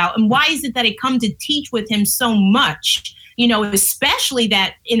talking about. And why is it that I come to teach with him so much? Especially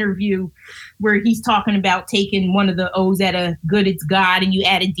that interview where he's talking about taking one of the O's at a good, it's God, and you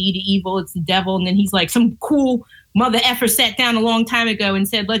add a D to evil, it's the devil. And then he's like, some cool mother effer sat down a long time ago and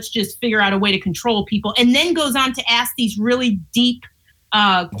said, let's just figure out a way to control people. And then goes on to ask these really deep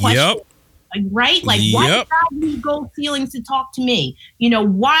questions right? Like, why does God need gold ceilings to talk to me?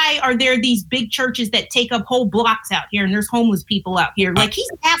 Why are there these big churches that take up whole blocks out here and there's homeless people out here? Like, he's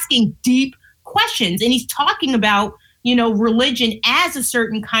asking deep questions, and he's talking about, religion as a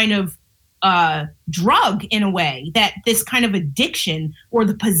certain kind of drug, in a way, that this kind of addiction or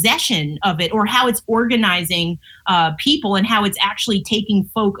the possession of it, or how it's organizing people and how it's actually taking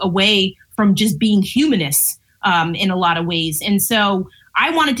folk away from just being humanists in a lot of ways. And so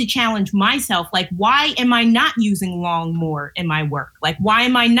I wanted to challenge myself, like, why am I not using Long more in my work? Like, why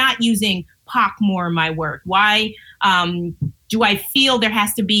am I not using Pac more in my work? Why do I feel there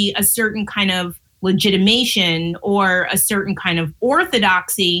has to be a certain kind of legitimation or a certain kind of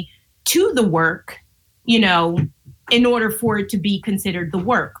orthodoxy to the work, in order for it to be considered the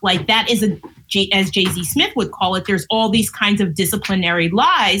work? Like, that is as J.Z. Smith would call it, there's all these kinds of disciplinary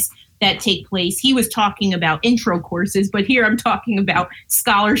lies that take place. He was talking about intro courses, but here I'm talking about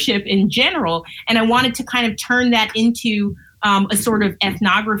scholarship in general. And I wanted to kind of turn that into a sort of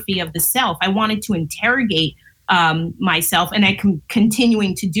ethnography of the self. I wanted to interrogate myself, and I'm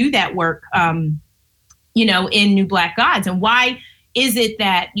continuing to do that work, in New Black Gods. And why is it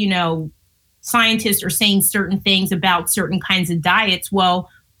that, scientists are saying certain things about certain kinds of diets? Well,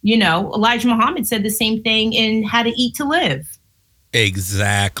 Elijah Muhammad said the same thing in How to Eat to Live.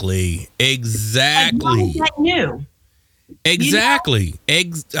 Exactly. Like, why is that new? Exactly.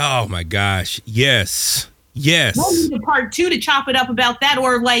 Oh my gosh. Yes. We'll need a part 2 to chop it up about that.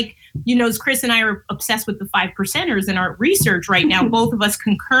 Or like, as Chris and I are obsessed with the 5%ers in our research right now, both of us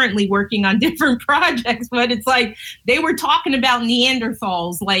concurrently working on different projects, but it's like they were talking about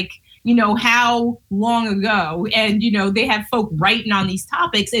Neanderthals, like, how long ago? And, they have folk writing on these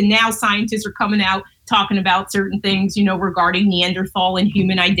topics, and now scientists are coming out talking about certain things, regarding Neanderthal and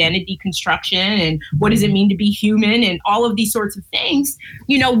human identity construction and what does it mean to be human and all of these sorts of things.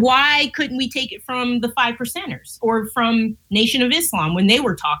 Why couldn't we take it from the 5%ers or from Nation of Islam when they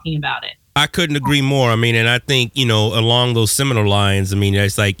were talking about it? I couldn't agree more. I mean, and I think, along those similar lines, I mean,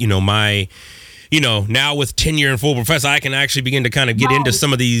 it's like, my, now with tenure and full professor, I can actually begin to kind of get into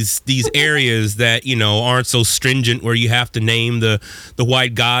some of these areas that, aren't so stringent, where you have to name the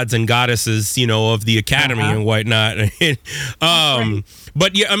white gods and goddesses, of the academy and whatnot.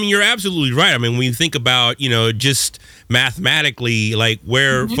 But yeah, I mean, you're absolutely right. I mean, when you think about, just mathematically, like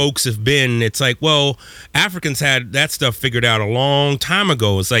where folks have been, it's like, well, Africans had that stuff figured out a long time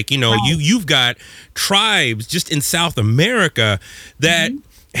ago. It's like, you've got tribes just in South America that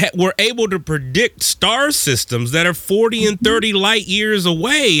were able to predict star systems that are 40 and 30 light years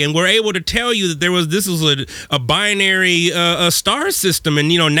away, and we're able to tell you that this was a binary star system. And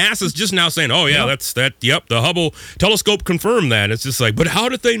NASA's just now saying, oh yeah, the Hubble telescope confirmed that. It's just like, but how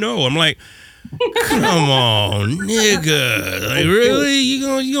did they know? I'm like, come on, nigga, like, really,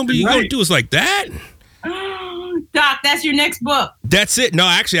 you gonna do us like that? Doc, that's your next book. That's it. No,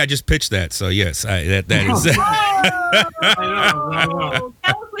 actually, I just pitched that. So yes, that is.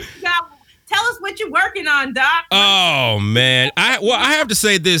 Tell us what you're working on, Doc. Oh man, I have to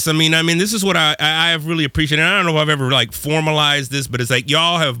say this. I mean, this is what I have really appreciated. I don't know if I've ever like formalized this, but it's like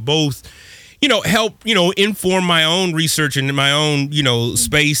y'all have both, helped, inform my own research and my own,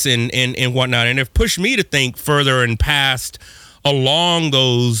 space and whatnot, and have pushed me to think further and past along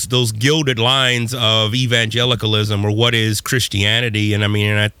those gilded lines of evangelicalism, or what is Christianity. And I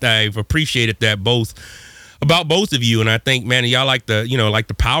mean, I've appreciated that about both of you. And I think, man, y'all like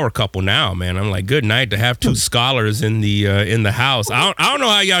the power couple now, man. I'm like, good night to have two scholars in the house. I don't know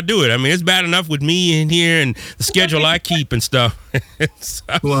how y'all do it. I mean, it's bad enough with me in here and the schedule I keep and stuff. That's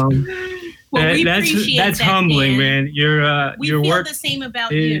humbling, man. Your feel work the same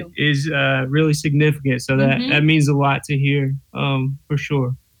about you. Is really significant. So that means a lot to hear, for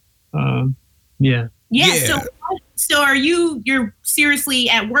sure. Yeah. So are you're seriously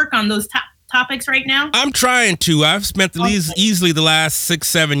at work on those topics right now? I'm trying to. I've spent easily the last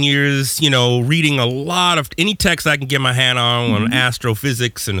 6-7 years, reading a lot of any text I can get my hand on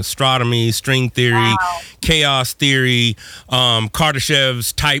astrophysics and astronomy, string theory, chaos theory,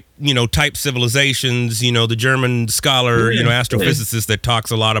 Kardashev's type civilizations, the German scholar, astrophysicist that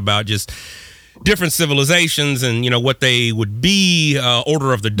talks a lot about just different civilizations and what they would be,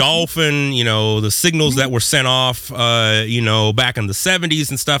 order of the dolphin, the signals that were sent off back in the 70s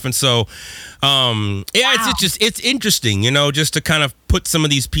and stuff. And so it's interesting, just to kind of put some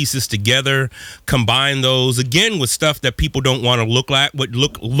of these pieces together, combine those again with stuff that people don't want to look at,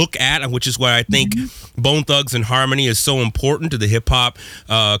 which is why I think Bone Thugs and Harmony is so important to the hip hop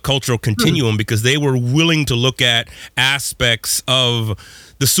cultural continuum, because they were willing to look at aspects of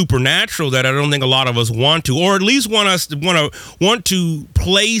the supernatural that I don't think a lot of us want to, or at least want to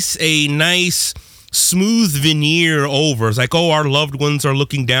place a nice smooth veneer over. It's like, oh, our loved ones are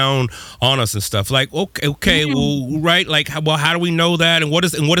looking down on us and stuff. Like, okay, well, right? Like, how do we know that? And what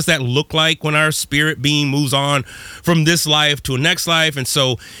does that look like when our spirit being moves on from this life to a next life? And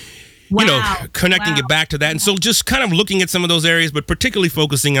so, connecting it back to that. And so just kind of looking at some of those areas, but particularly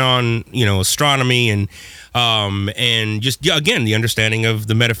focusing on, astronomy and just, again, the understanding of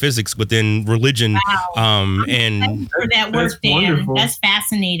the metaphysics within religion. And thanks for that work, Dan. Wonderful. That's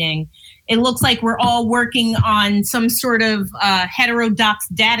fascinating. It looks like we're all working on some sort of heterodox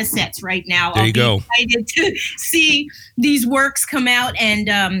data sets right now. There you go. Excited to see these works come out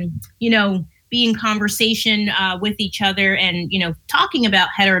and, be in conversation with each other and, talking about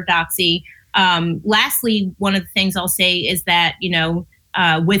heterodoxy. Lastly, one of the things I'll say is that,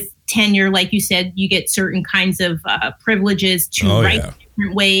 with tenure, like you said, you get certain kinds of privileges to write in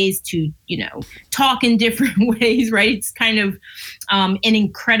different ways, to, talk in different ways, right? It's kind of an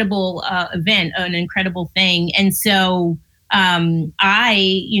incredible event, an incredible thing. And so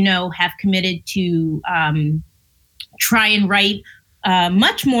I, have committed to try and write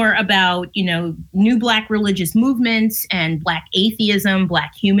much more about, new Black religious movements and Black atheism,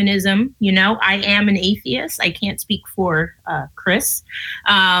 Black humanism. I am an atheist. I can't speak for Chris.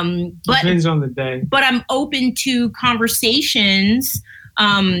 But depends on the day. But I'm open to conversations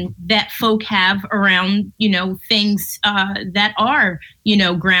that folk have around, things that are,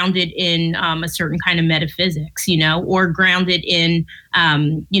 grounded in a certain kind of metaphysics, or grounded in,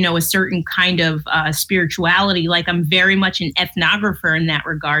 a certain kind of spirituality. Like, I'm very much an ethnographer in that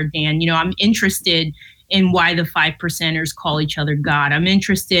regard, Dan. I'm interested in why the 5%ers call each other God. I'm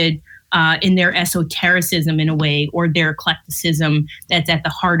interested in their esotericism in a way, or their eclecticism that's at the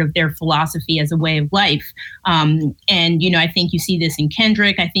heart of their philosophy as a way of life. And, I think you see this in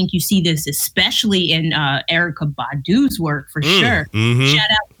Kendrick. I think you see this especially in Erykah Badu's work, for sure. Mm-hmm.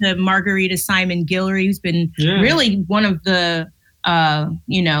 Shout out to Margarita Simon Guillory, who's been really one of the,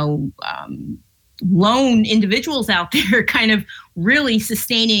 lone individuals out there kind of really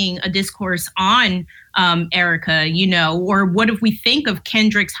sustaining a discourse on Erykah, or what if we think of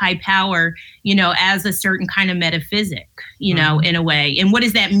Kendrick's high power, as a certain kind of metaphysic, in a way. And what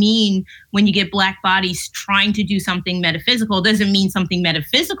does that mean when you get Black bodies trying to do something metaphysical? It doesn't mean something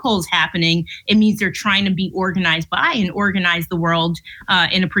metaphysical is happening. It means they're trying to be organized by and organize the world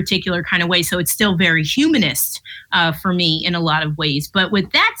in a particular kind of way. So it's still very humanist for me in a lot of ways. But with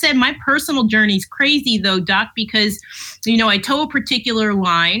that said, my personal journey is crazy, though, Doc, because, I toe a particular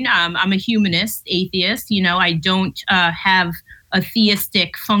line. I'm a humanist, atheist. I don't have a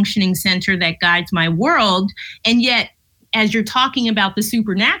theistic functioning center that guides my world. And yet, as you're talking about the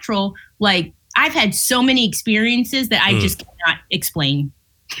supernatural, like, I've had so many experiences that I just cannot explain.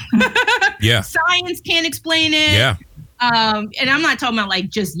 Yeah. Science can't explain it. Yeah. And I'm not talking about like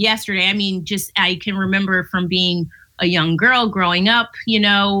just yesterday. I mean, I can remember from being a young girl growing up,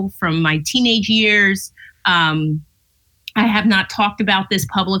 from my teenage years. I have not talked about this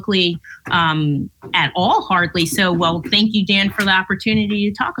publicly at all, hardly. So, well, thank you, Dan, for the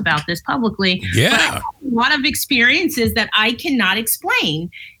opportunity to talk about this publicly. Yeah. But I have a lot of experiences that I cannot explain.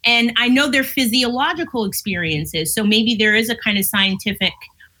 And I know they're physiological experiences. So maybe there is a kind of scientific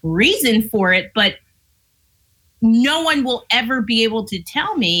reason for it, but no one will ever be able to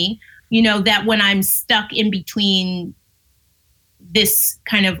tell me, that when I'm stuck in between this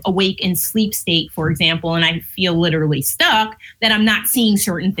kind of awake and sleep state, for example, and I feel literally stuck, that I'm not seeing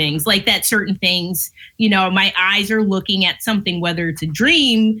certain things, like that certain things, my eyes are looking at something, whether it's a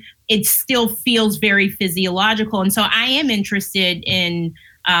dream, it still feels very physiological. And so I am interested in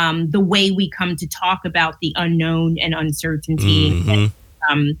the way we come to talk about the unknown and uncertainty, and,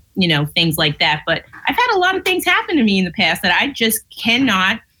 things like that. But I've had a lot of things happen to me in the past that I just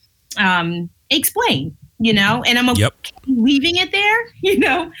cannot explain. And I'm leaving it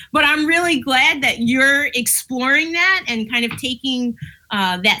there, but I'm really glad that you're exploring that and kind of taking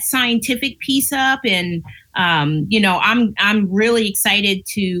that scientific piece up. And, I'm really excited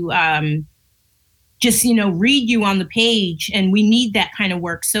to just, read you on the page. And we need that kind of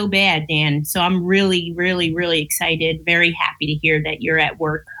work so bad, Dan. So I'm really, really, really excited, very happy to hear that you're at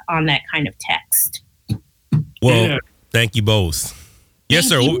work on that kind of text. Well, thank you both. Yes,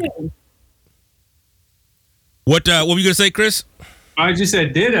 sir. You. What were you going to say, Chris? I just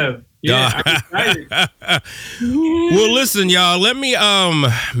said ditto. Yeah, I'm excited. Well, listen, y'all. Let me,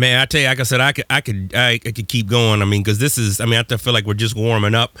 man. I tell you, like I said, I could keep going. I mean, because this is, I mean, I feel like we're just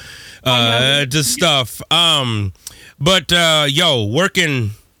warming up to stuff. But yo, where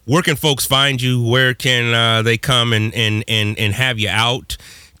can folks find you? Where can they come and have you out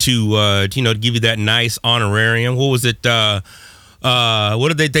to to give you that nice honorarium? What was it?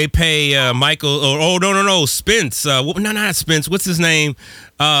 What did they pay Michael? No, Spence. No, not Spence. What's his name?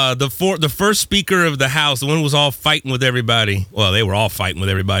 The first Speaker of the House, the one who was all fighting with everybody. Well, they were all fighting with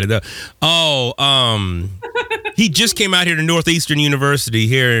everybody. He just came out here to Northeastern University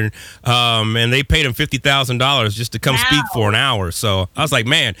here, and they paid him $50,000 just to come speak for an hour. So I was like,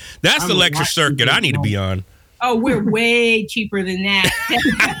 man, that's the lecture circuit I need to be on. Oh, we're way cheaper than that.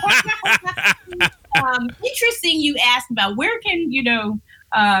 Interesting you asked about where can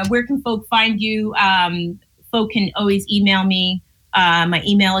folk find you? Folk can always email me. My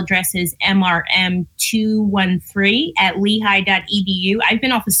email address is mrm213@lehigh.edu. I've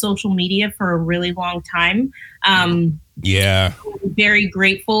been off of social media for a really long time. Yeah. I'm very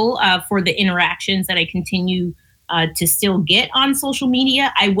grateful for the interactions that I continue to still get on social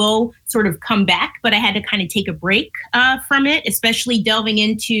media. I will sort of come back, but I had to kind of take a break from it, especially delving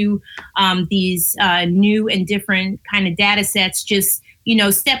into these new and different kind of data sets, just,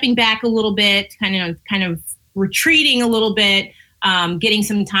 stepping back a little bit, kind of retreating a little bit, getting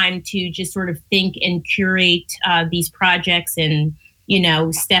some time to just sort of think and curate these projects and,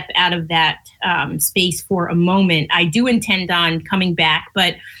 step out of that space for a moment. I do intend on coming back,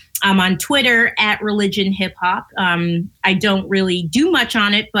 but I'm on Twitter @religionhiphop. I don't really do much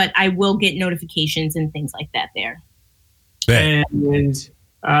on it, but I will get notifications and things like that there. And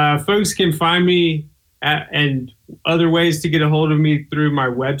folks can find me and other ways to get a hold of me through my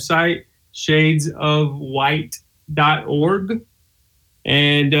website, shadesofwhite.org.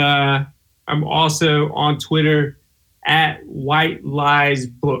 And I'm also on Twitter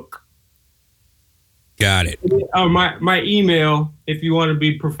 @WhiteLiesBook. Got it. Oh, my email, if you want to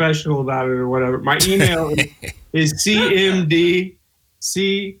be professional about it or whatever, my email is CMD,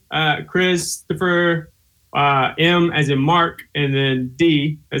 Christopher, M as in Mark, and then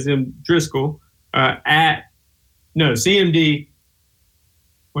D as in Driscoll, CMD,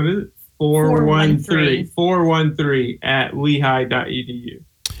 what is it? 413 @lehigh.edu.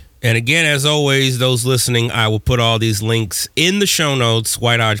 And again, as always, those listening, I will put all these links in the show notes,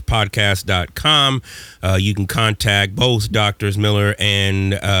 whitehodgepodcast.com. You can contact both Drs. Miller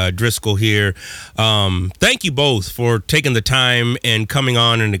and Driscoll here. Thank you both for taking the time and coming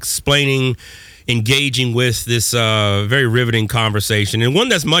on and engaging with this very riveting conversation, and one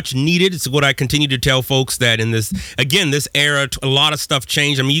that's much needed. It's what I continue to tell folks, that in this era, a lot of stuff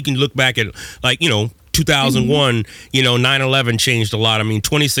changed. I mean, you can look back at 2001, 9/11 changed a lot. I mean,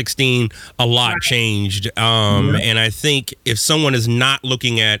 2016, a lot changed. And I think if someone is not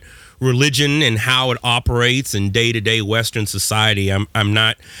looking at religion and how it operates in day-to-day Western society, I'm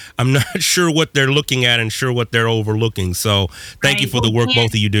not sure what they're looking at and sure what they're overlooking. So thank you for the work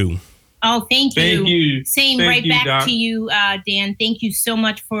both of you do. Oh, thank you. Thank you. Same, Thank right you, back Doc. to you, Dan. Thank you so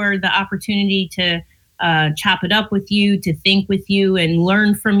much for the opportunity to chop it up with you, to think with you, and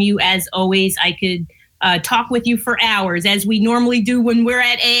learn from you. As always, I could talk with you for hours, as we normally do when we're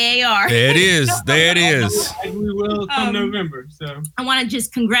at AAR. There it is. We will come November. So I want to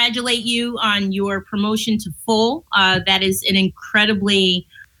just congratulate you on your promotion to full. That is an incredibly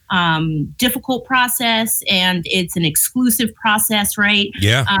difficult process, and it's an exclusive process, right?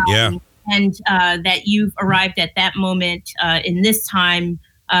 Yeah. And that you've arrived at that moment in this time.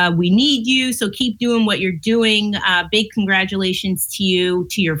 We need you, so keep doing what you're doing. Big congratulations to you,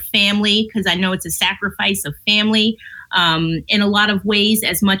 to your family, because I know it's a sacrifice of family in a lot of ways,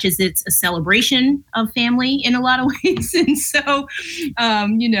 as much as it's a celebration of family in a lot of ways. And so,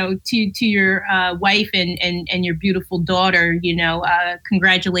 to your wife and your beautiful daughter,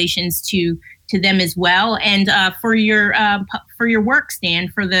 congratulations to them as well, and for your work, Stan,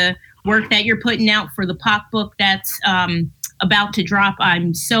 for the work that you're putting out for the pop book that's about to drop.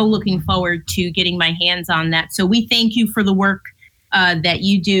 I'm so looking forward to getting my hands on that. So we thank you for the work that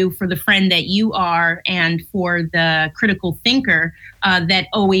you do, for the friend that you are, and for the critical thinker that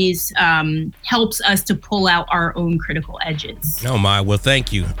always helps us to pull out our own critical edges. Well,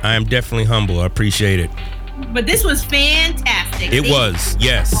 thank you. I am definitely humble. I appreciate it. But this was fantastic. It was,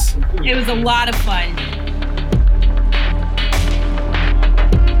 yes. It was a lot of fun.